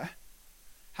matter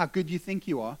how good you think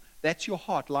you are. That's your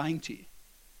heart lying to you.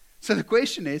 So the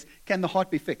question is, can the heart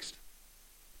be fixed?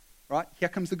 Right? Here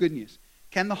comes the good news.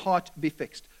 Can the heart be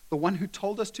fixed? The one who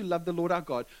told us to love the Lord our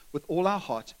God with all our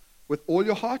heart, with all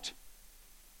your heart.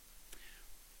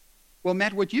 Well,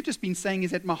 Matt, what you've just been saying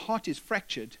is that my heart is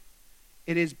fractured.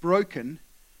 It is broken.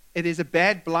 It is a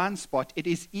bad blind spot. It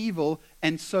is evil.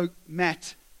 And so,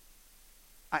 Matt,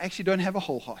 I actually don't have a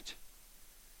whole heart.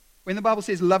 When the Bible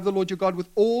says, love the Lord your God with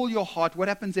all your heart, what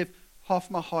happens if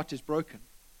half my heart is broken?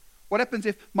 What happens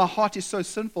if my heart is so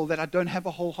sinful that I don't have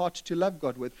a whole heart to love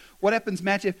God with? What happens,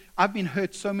 Matt, if I've been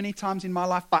hurt so many times in my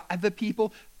life by other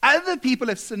people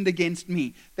have sinned against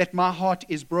me, that my heart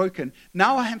is broken.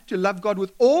 Now I have to love God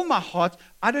with all my heart.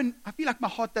 I feel like my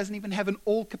heart doesn't even have an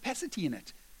all capacity in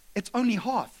it. It's only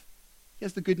half.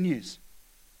 Here's the good news.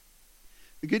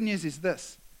 The good news is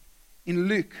this. In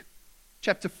Luke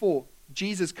chapter 4,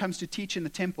 Jesus comes to teach in the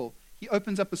temple. He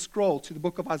opens up a scroll to the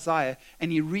book of Isaiah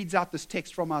and he reads out this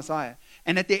text from Isaiah.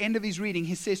 And at the end of his reading,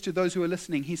 he says to those who are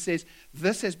listening, he says,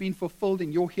 this has been fulfilled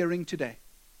in your hearing today.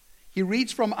 He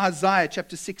reads from Isaiah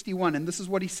chapter 61, and this is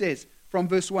what he says from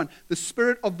verse 1. The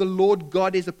Spirit of the Lord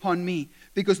God is upon me,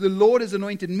 because the Lord has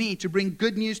anointed me to bring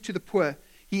good news to the poor.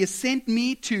 He has sent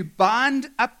me to bind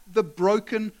up the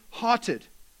brokenhearted.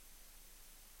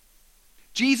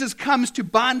 Jesus comes to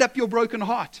bind up your broken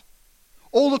heart.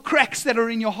 All the cracks that are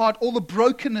in your heart, all the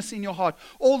brokenness in your heart,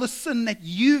 all the sin that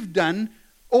you've done,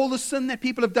 all the sin that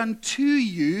people have done to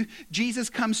you, Jesus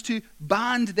comes to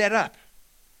bind that up.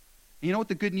 And you know what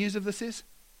the good news of this is?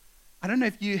 I don't know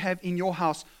if you have in your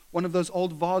house one of those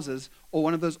old vases or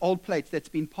one of those old plates that's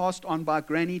been passed on by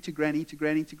granny to granny to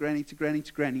granny to granny to granny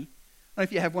to granny. I don't know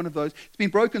if you have one of those. It's been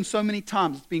broken so many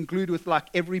times. It's been glued with like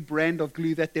every brand of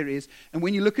glue that there is. And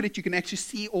when you look at it, you can actually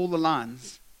see all the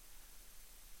lines.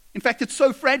 In fact, it's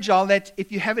so fragile that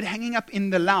if you have it hanging up in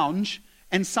the lounge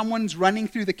and someone's running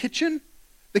through the kitchen,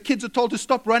 the kids are told to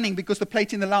stop running because the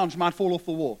plate in the lounge might fall off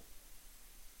the wall.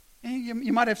 And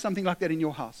you might have something like that in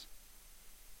your house.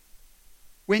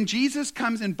 When Jesus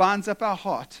comes and binds up our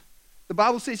heart, the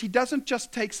Bible says he doesn't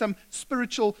just take some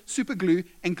spiritual super glue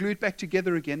and glue it back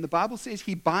together again. The Bible says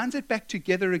he binds it back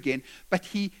together again, but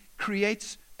he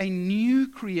creates a new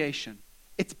creation.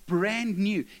 It's brand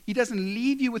new. He doesn't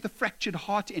leave you with a fractured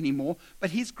heart anymore,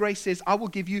 but his grace says, I will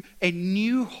give you a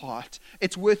new heart.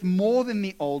 It's worth more than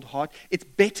the old heart. It's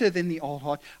better than the old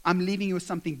heart. I'm leaving you with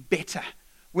something better.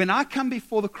 When I come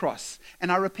before the cross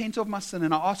and I repent of my sin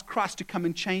and I ask Christ to come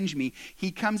and change me, he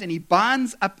comes and he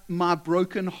binds up my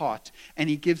broken heart and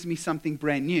he gives me something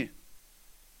brand new.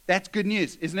 That's good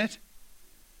news, isn't it?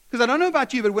 Because I don't know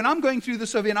about you, but when I'm going through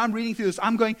this over and I'm reading through this,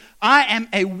 I'm going, I am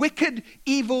a wicked,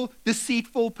 evil,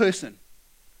 deceitful person.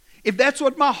 If that's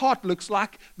what my heart looks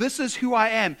like, this is who I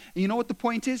am. And you know what the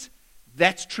point is?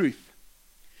 That's truth.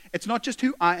 It's not just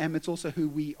who I am, it's also who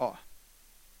we are.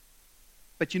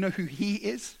 But you know who he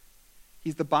is?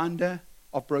 He's the binder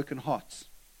of broken hearts.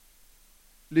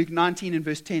 Luke 19 and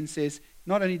verse 10 says,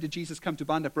 not only did Jesus come to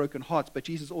bind up broken hearts, but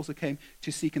Jesus also came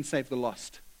to seek and save the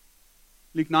lost.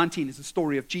 Luke 19 is the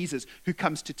story of Jesus who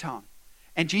comes to town.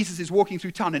 And Jesus is walking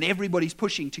through town and everybody's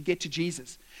pushing to get to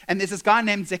Jesus. And there's this guy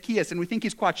named Zacchaeus, and we think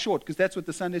he's quite short because that's what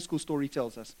the Sunday school story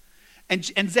tells us.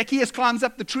 And Zacchaeus climbs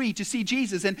up the tree to see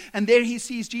Jesus, and there he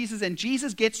sees Jesus, and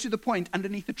Jesus gets to the point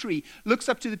underneath the tree, looks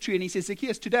up to the tree, and he says,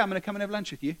 Zacchaeus, today I'm going to come and have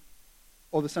lunch with you.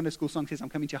 Or the Sunday school song says, I'm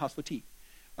coming to your house for tea.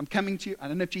 I'm coming to, I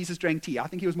don't know if Jesus drank tea. I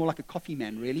think he was more like a coffee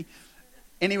man, really.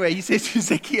 Anyway, he says to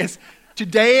Zacchaeus,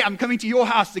 today I'm coming to your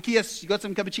house. Zacchaeus, you got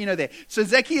some cappuccino there. So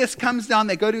Zacchaeus comes down,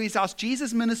 they go to his house.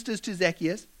 Jesus ministers to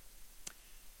Zacchaeus.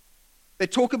 They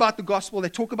talk about the gospel. They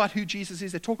talk about who Jesus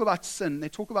is. They talk about sin. They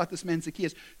talk about this man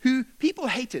Zacchaeus, who people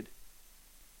hated.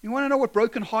 You want to know what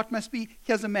broken heart must be?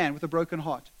 Here's a man with a broken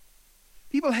heart.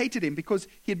 People hated him because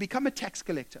he had become a tax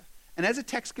collector. And as a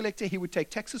tax collector, he would take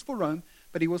taxes for Rome,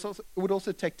 but he would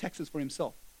also take taxes for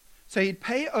himself. So he'd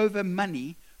pay over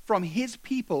money from his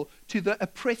people to the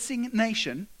oppressing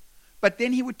nation, but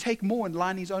then he would take more and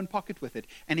line his own pocket with it.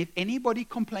 And if anybody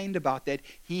complained about that,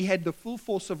 he had the full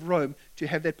force of Rome to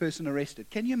have that person arrested.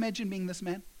 Can you imagine being this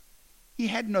man? He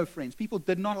had no friends. People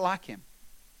did not like him.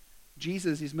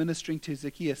 Jesus is ministering to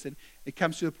Zacchaeus, and it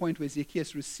comes to a point where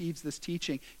Zacchaeus receives this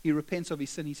teaching. He repents of his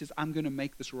sin. He says, I'm going to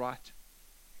make this right.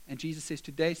 And Jesus says,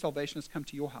 today salvation has come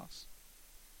to your house.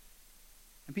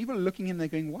 And people are looking at him, they're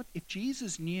going, what? If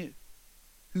Jesus knew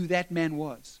who that man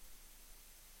was,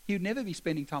 he would never be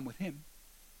spending time with him.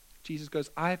 Jesus goes,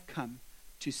 I've come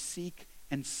to seek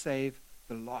and save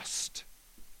the lost.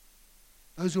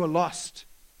 Those who are lost.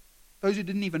 Those who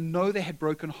didn't even know they had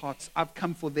broken hearts. I've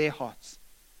come for their hearts.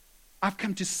 I've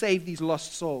come to save these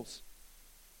lost souls.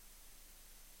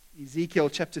 Ezekiel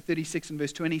chapter 36 and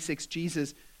verse 26,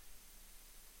 Jesus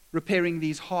repairing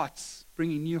these hearts,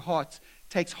 bringing new hearts,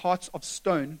 takes hearts of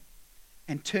stone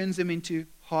and turns them into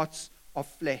hearts of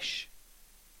flesh.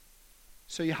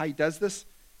 Show you how he does this.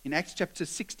 In Acts chapter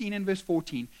 16 and verse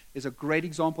 14, there's a great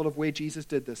example of where Jesus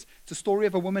did this. It's a story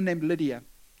of a woman named Lydia,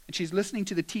 and she's listening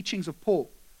to the teachings of Paul.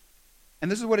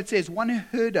 And this is what it says. One who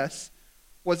heard us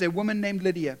was a woman named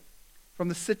Lydia from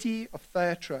the city of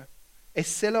Thyatira, a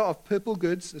seller of purple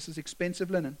goods, this is expensive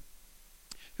linen,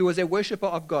 who was a worshiper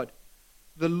of God.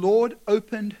 The Lord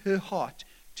opened her heart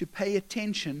to pay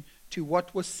attention to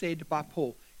what was said by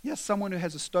Paul. Here's someone who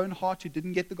has a stone heart who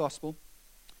didn't get the gospel.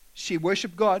 She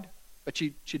worshiped God, but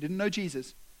she didn't know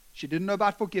Jesus. She didn't know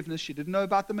about forgiveness. She didn't know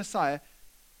about the Messiah.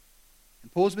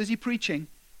 And Paul's busy preaching,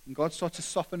 and God starts to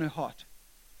soften her heart.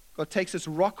 God takes this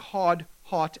rock-hard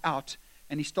heart out,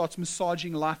 and he starts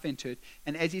massaging life into it.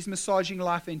 And as he's massaging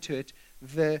life into it,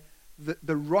 the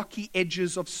rocky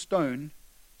edges of stone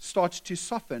start to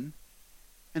soften,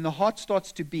 and the heart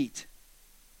starts to beat.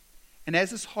 And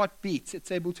as this heart beats,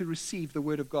 it's able to receive the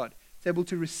word of God. It's able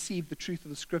to receive the truth of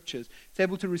the scriptures. It's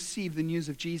able to receive the news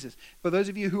of Jesus. For those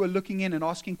of you who are looking in and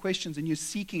asking questions and you're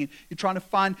seeking and you're trying to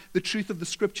find the truth of the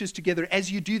scriptures together,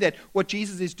 as you do that, what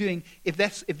Jesus is doing, if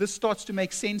this starts to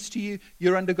make sense to you,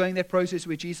 you're undergoing that process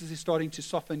where Jesus is starting to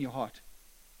soften your heart.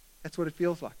 That's what it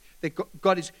feels like. That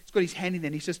God's got his hand in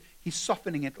there and he's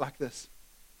softening it like this.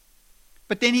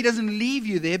 But then he doesn't leave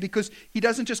you there, because he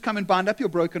doesn't just come and bind up your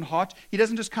broken heart. He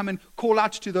doesn't just come and call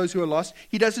out to those who are lost.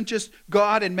 He doesn't just go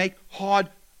out and make hard,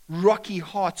 rocky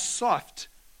hearts soft.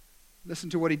 Listen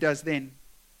to what he does then.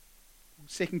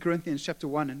 2 Corinthians chapter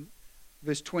 1 and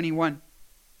verse 21.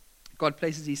 God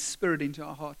places his spirit into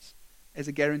our hearts as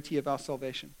a guarantee of our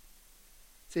salvation.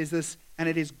 It says this, and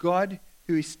it is God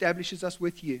who establishes us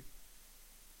with you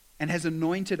and has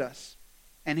anointed us,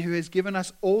 and who has given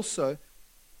us also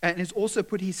and has also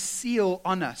put his seal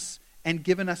on us and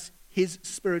given us his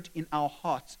spirit in our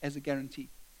hearts as a guarantee.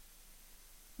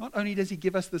 Not only does he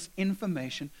give us this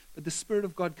information, but the Spirit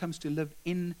of God comes to live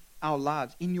in our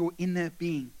lives, in your inner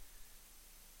being.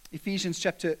 Ephesians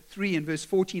chapter 3 and verse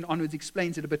 14 onwards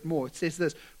explains it a bit more. It says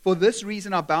this, for this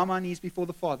reason I bow my knees before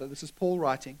the Father. This is Paul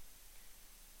writing,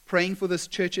 praying for this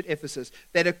church at Ephesus,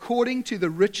 that according to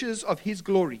the riches of his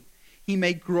glory, he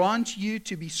may grant you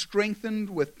to be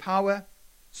strengthened with power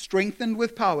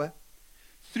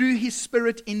through his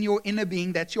Spirit in your inner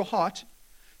being, that's your heart,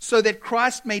 so that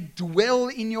Christ may dwell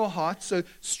in your heart. So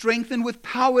strengthened with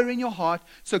power in your heart,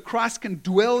 so Christ can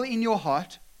dwell in your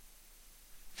heart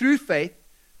through faith,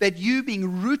 that you,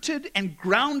 being rooted and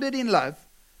grounded in love,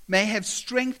 may have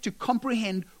strength to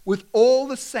comprehend with all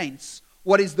the saints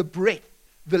what is the breadth,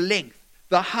 the length,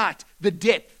 the height, the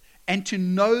depth, and to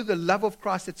know the love of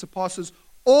Christ that surpasses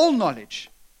all knowledge,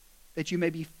 that you may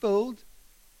be filled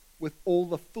with all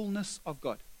the fullness of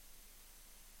God.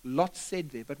 Lots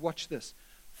said there, but watch this.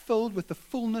 Filled with the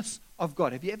fullness of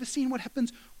God. Have you ever seen what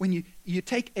happens when you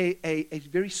take a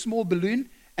very small balloon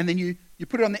and then you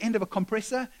put it on the end of a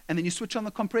compressor and then you switch on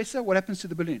the compressor? What happens to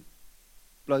the balloon?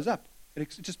 It blows up. It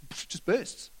just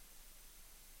bursts.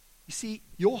 You see,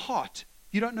 your heart,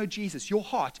 you don't know Jesus, your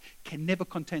heart can never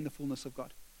contain the fullness of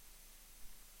God.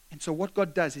 And so what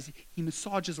God does is he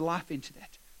massages life into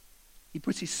that. He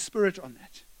puts his Spirit on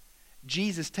that.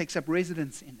 Jesus takes up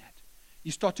residence in that.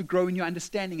 You start to grow in your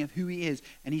understanding of who he is,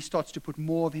 and he starts to put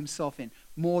more of himself in,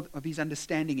 more of his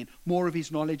understanding in, more of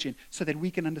his knowledge in, so that we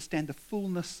can understand the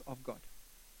fullness of God.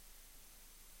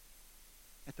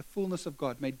 That the fullness of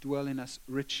God may dwell in us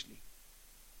richly.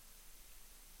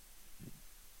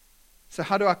 So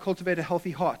how do I cultivate a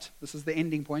healthy heart? This is the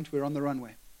ending point. We're on the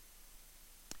runway.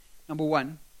 Number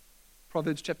one,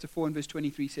 Proverbs chapter 4 and verse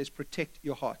 23 says, protect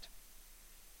your heart.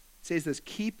 It says this,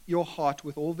 keep your heart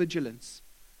with all vigilance,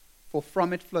 for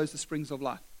from it flows the springs of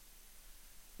life.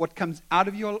 What comes out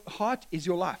of your heart is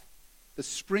your life. The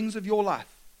springs of your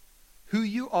life. Who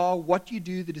you are, what you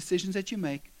do, the decisions that you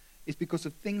make is because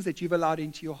of things that you've allowed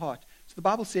into your heart. So the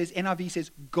Bible says, NIV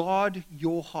says, guard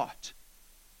your heart.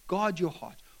 Guard your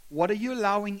heart. What are you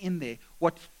allowing in there?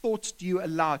 What thoughts do you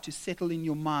allow to settle in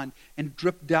your mind and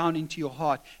drip down into your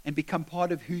heart and become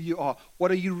part of who you are?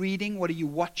 What are you reading? What are you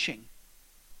watching?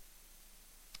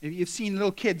 If you've seen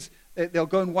little kids, they'll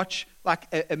go and watch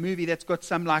like a movie that's got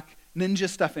some like ninja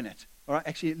stuff in it. All right?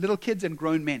 Actually, little kids and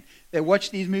grown men. They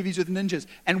watch these movies with ninjas.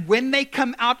 And when they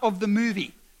come out of the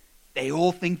movie, they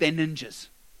all think they're ninjas.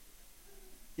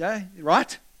 Yeah,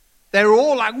 right? They're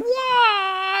all like,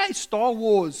 why? Star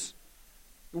Wars.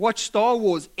 You watch Star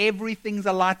Wars, everything's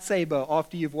a lightsaber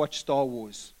after you've watched Star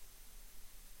Wars.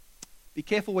 Be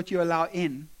careful what you allow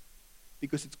in,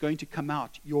 because it's going to come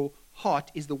out. Your heart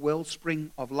is the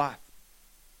wellspring of life.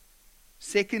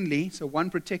 Secondly, so one,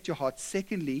 protect your heart.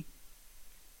 Secondly,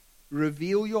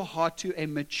 reveal your heart to a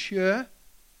mature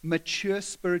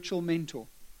spiritual mentor.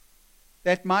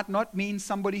 That might not mean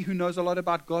somebody who knows a lot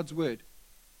about God's word.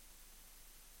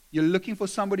 You're looking for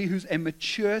somebody who's a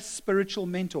mature spiritual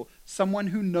mentor, someone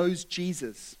who knows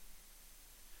Jesus,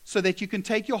 so that you can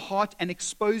take your heart and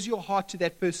expose your heart to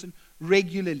that person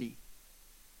regularly.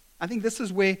 I think this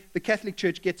is where the Catholic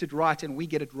Church gets it right and we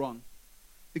get it wrong,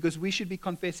 because we should be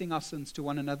confessing our sins to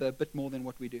one another a bit more than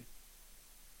what we do.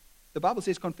 The Bible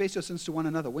says confess your sins to one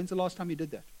another. When's the last time you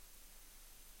did that?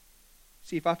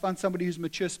 See, if I find somebody who's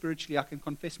mature spiritually, I can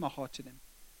confess my heart to them.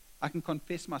 I can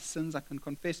confess my sins. I can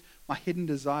confess my hidden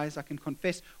desires. I can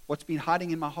confess what's been hiding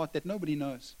in my heart that nobody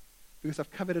knows, because I've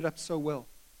covered it up so well.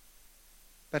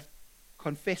 But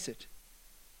confess it.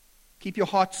 Keep your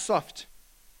heart soft.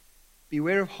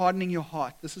 Beware of hardening your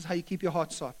heart. This is how you keep your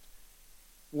heart soft.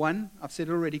 1, I've said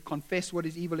already, confess what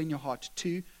is evil in your heart.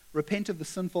 2, repent of the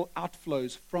sinful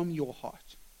outflows from your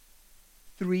heart.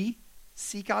 3,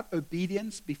 seek out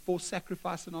obedience before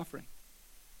sacrifice and offering.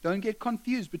 Don't get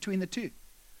confused between the two.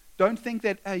 Don't think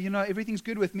that, everything's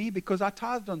good with me because I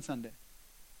tithed on Sunday.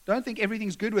 Don't think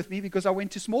everything's good with me because I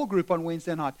went to small group on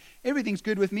Wednesday night. Everything's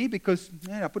good with me because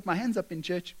I put my hands up in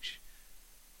church.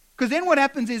 Because then what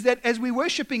happens is that as we're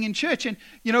worshiping in church and,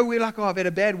 we're like, I've had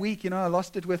a bad week. I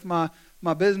lost it with my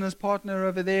business partner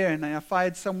over there and I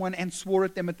fired someone and swore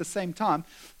at them at the same time.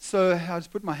 So I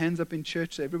just put my hands up in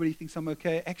church so everybody thinks I'm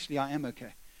okay. Actually, I am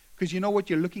okay. Because you know what?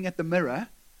 You're looking at the mirror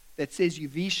that says you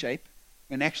V-shape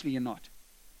when actually you're not.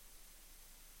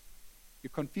 You're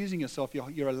confusing yourself.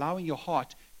 You're allowing your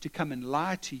heart to come and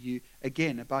lie to you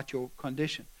again about your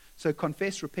condition. So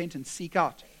confess, repent, and seek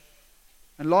out.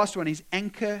 And last one is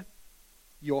anchor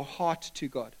your heart to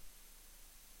God.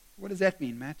 What does that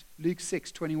mean, Matt? Luke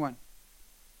 6:21.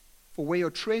 For where your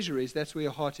treasure is, that's where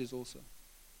your heart is also.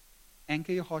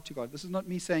 Anchor your heart to God. This is not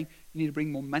me saying you need to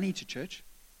bring more money to church.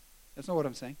 That's not what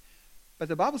I'm saying. But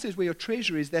the Bible says where your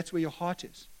treasure is, that's where your heart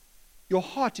is. Your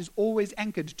heart is always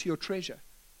anchored to your treasure.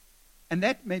 And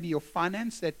that may be your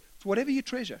finance, that's whatever you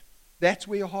treasure. That's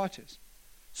where your heart is.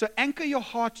 So anchor your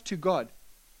heart to God.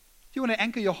 If you want to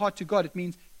anchor your heart to God, it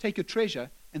means take your treasure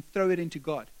and throw it into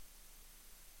God.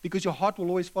 Because your heart will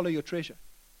always follow your treasure.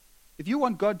 If you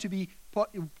want God to be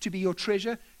your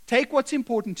treasure, take what's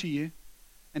important to you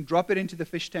and drop it into the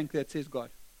fish tank that says God.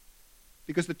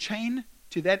 Because the chain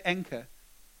to that anchor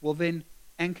will then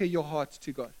anchor your heart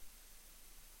to God.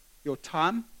 Your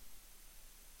time,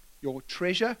 your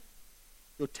treasure,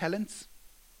 your talents,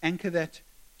 anchor that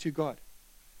to God.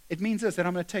 It means this, that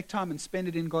I'm going to take time and spend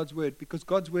it in God's word, because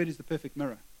God's word is the perfect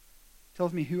mirror. It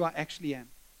tells me who I actually am.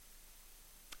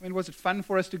 I mean, was it fun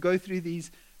for us to go through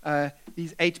these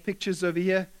 8 pictures over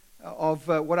here of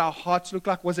what our hearts look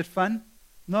like? Was it fun?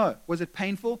 No. Was it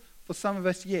painful? For some of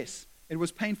us, yes. It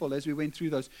was painful as we went through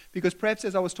those. Because perhaps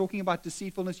as I was talking about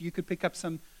deceitfulness, you could pick up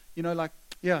some,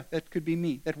 that could be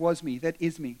me. That was me. That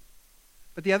is me.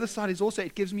 But the other side is also,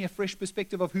 it gives me a fresh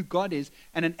perspective of who God is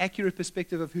and an accurate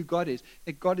perspective of who God is.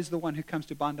 That God is the one who comes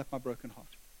to bind up my broken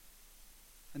heart.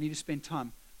 I need to spend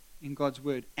time in God's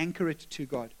word. Anchor it to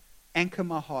God. Anchor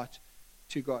my heart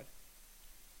to God.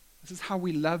 This is how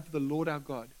we love the Lord our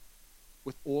God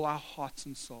with all our hearts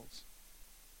and souls.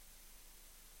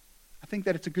 I think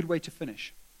that it's a good way to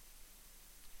finish.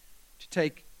 To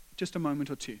take just a moment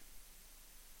or two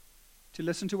to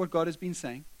listen to what God has been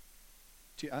saying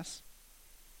to us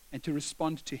and to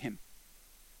respond to Him.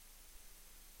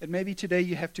 That maybe today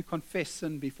you have to confess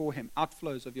sin before Him,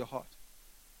 outflows of your heart.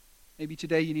 Maybe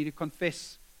today you need to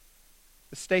confess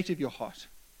the state of your heart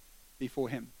before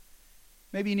Him.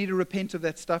 Maybe you need to repent of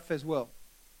that stuff as well.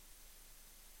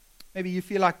 Maybe you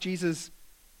feel like Jesus,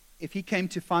 if he came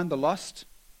to find the lost,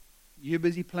 you're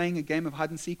busy playing a game of hide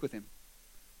and seek with him.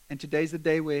 And today's the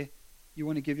day where you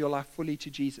want to give your life fully to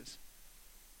Jesus.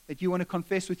 That you want to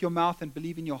confess with your mouth and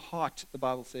believe in your heart, the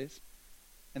Bible says,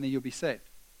 and then you'll be saved.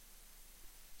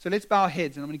 So let's bow our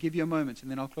heads, and I'm going to give you a moment,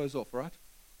 and then I'll close off, all right?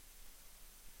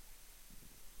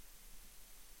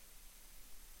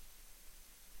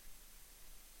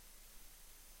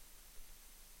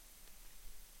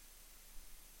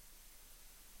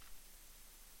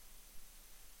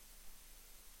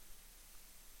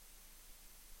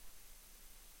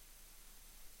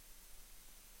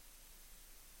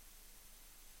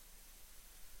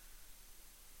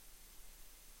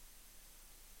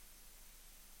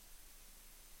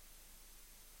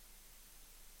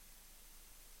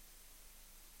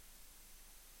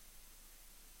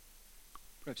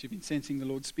 Perhaps you've been sensing the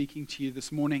Lord speaking to you this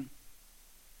morning.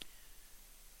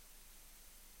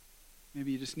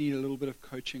 Maybe you just need a little bit of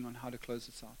coaching on how to close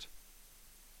this out.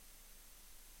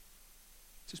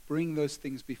 Just bring those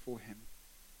things before him.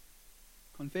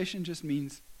 Confession just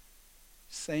means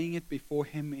saying it before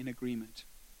him in agreement.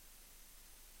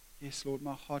 Yes, Lord,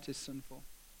 my heart is sinful.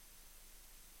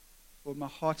 Lord, my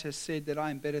heart has said that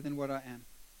I am better than what I am.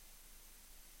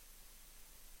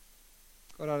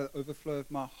 God, out of the overflow of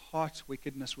my heart,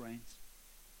 wickedness reigns.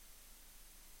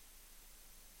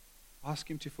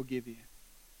 Ask him to forgive you.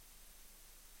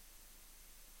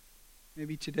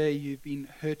 Maybe today you've been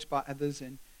hurt by others,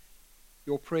 and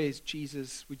your prayer is,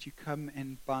 Jesus, would you come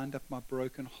and bind up my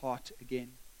broken heart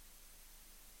again?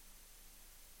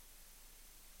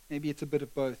 Maybe it's a bit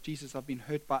of both. Jesus, I've been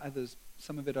hurt by others.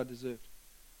 Some of it I deserved.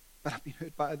 But I've been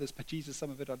hurt by others. But Jesus,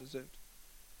 some of it I deserved.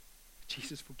 But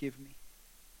Jesus, forgive me.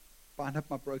 Bind up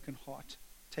my broken heart.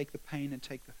 Take the pain and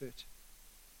take the hurt.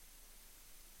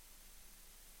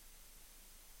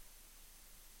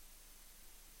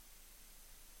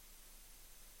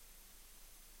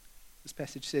 This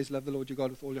passage says, love the Lord your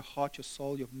God with all your heart, your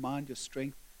soul, your mind, your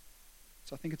strength.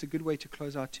 So I think it's a good way to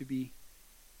close out to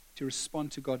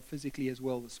respond to God physically as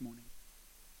well this morning.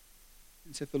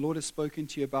 And so if the Lord has spoken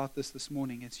to you about this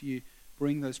morning, as you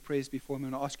bring those prayers before him,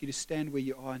 I'm going to ask you to stand where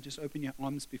you are and just open your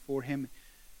arms before him.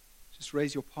 Just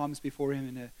raise your palms before him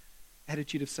in an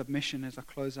attitude of submission as I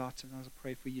close out and as I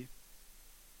pray for you.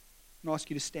 I'm going to ask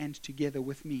you to stand together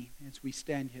with me as we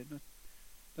stand here.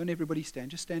 Don't everybody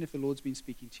stand. Just stand if the Lord's been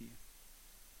speaking to you.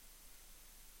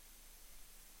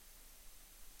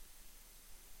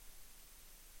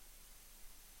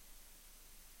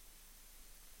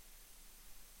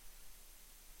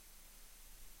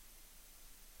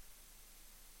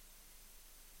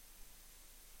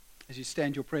 As you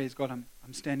stand your prayers, God,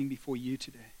 I'm standing before you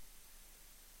today.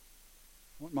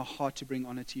 I want my heart to bring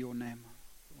honor to your name.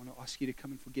 I want to ask you to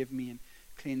come and forgive me and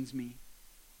cleanse me.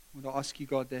 I want to ask you,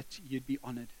 God, that you'd be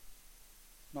honored.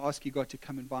 I want to ask you, God, to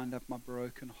come and bind up my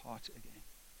broken heart again.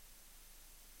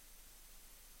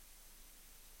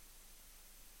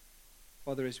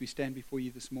 Father, as we stand before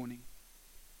you this morning,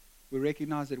 we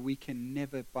recognize that we can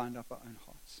never bind up our own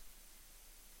hearts.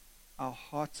 Our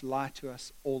hearts lie to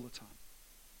us all the time.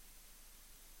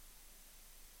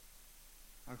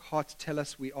 Our hearts tell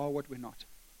us we are what we're not.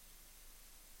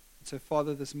 And so,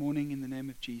 Father, this morning, in the name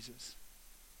of Jesus,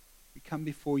 we come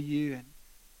before you and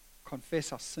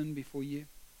confess our sin before you.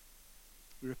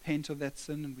 We repent of that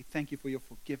sin and we thank you for your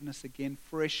forgiveness again,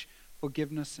 fresh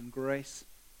forgiveness and grace.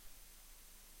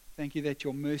 Thank you that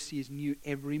your mercy is new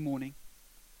every morning.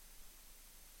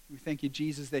 We thank you,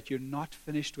 Jesus, that you're not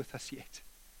finished with us yet.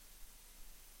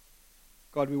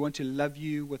 God, we want to love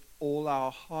you with all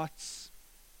our hearts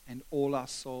and all our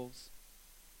souls.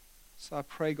 So I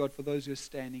pray, God, for those who are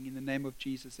standing, in the name of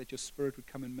Jesus, that your Spirit would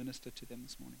come and minister to them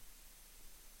this morning.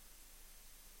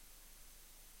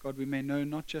 God, we may know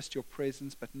not just your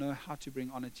presence, but know how to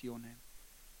bring honor to your name.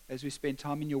 As we spend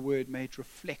time in your word, may it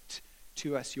reflect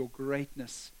to us your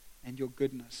greatness and your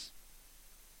goodness.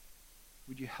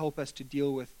 Would you help us to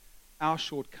deal with our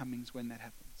shortcomings when that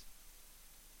happens?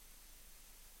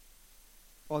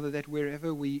 Father, that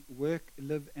wherever we work,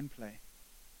 live, and play,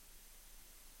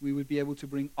 we would be able to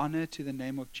bring honor to the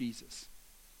name of Jesus.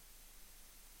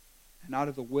 And out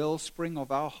of the wellspring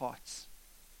of our hearts,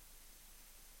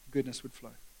 goodness would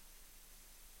flow.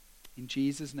 In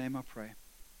Jesus' name I pray.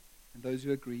 And those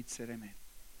who agreed said amen.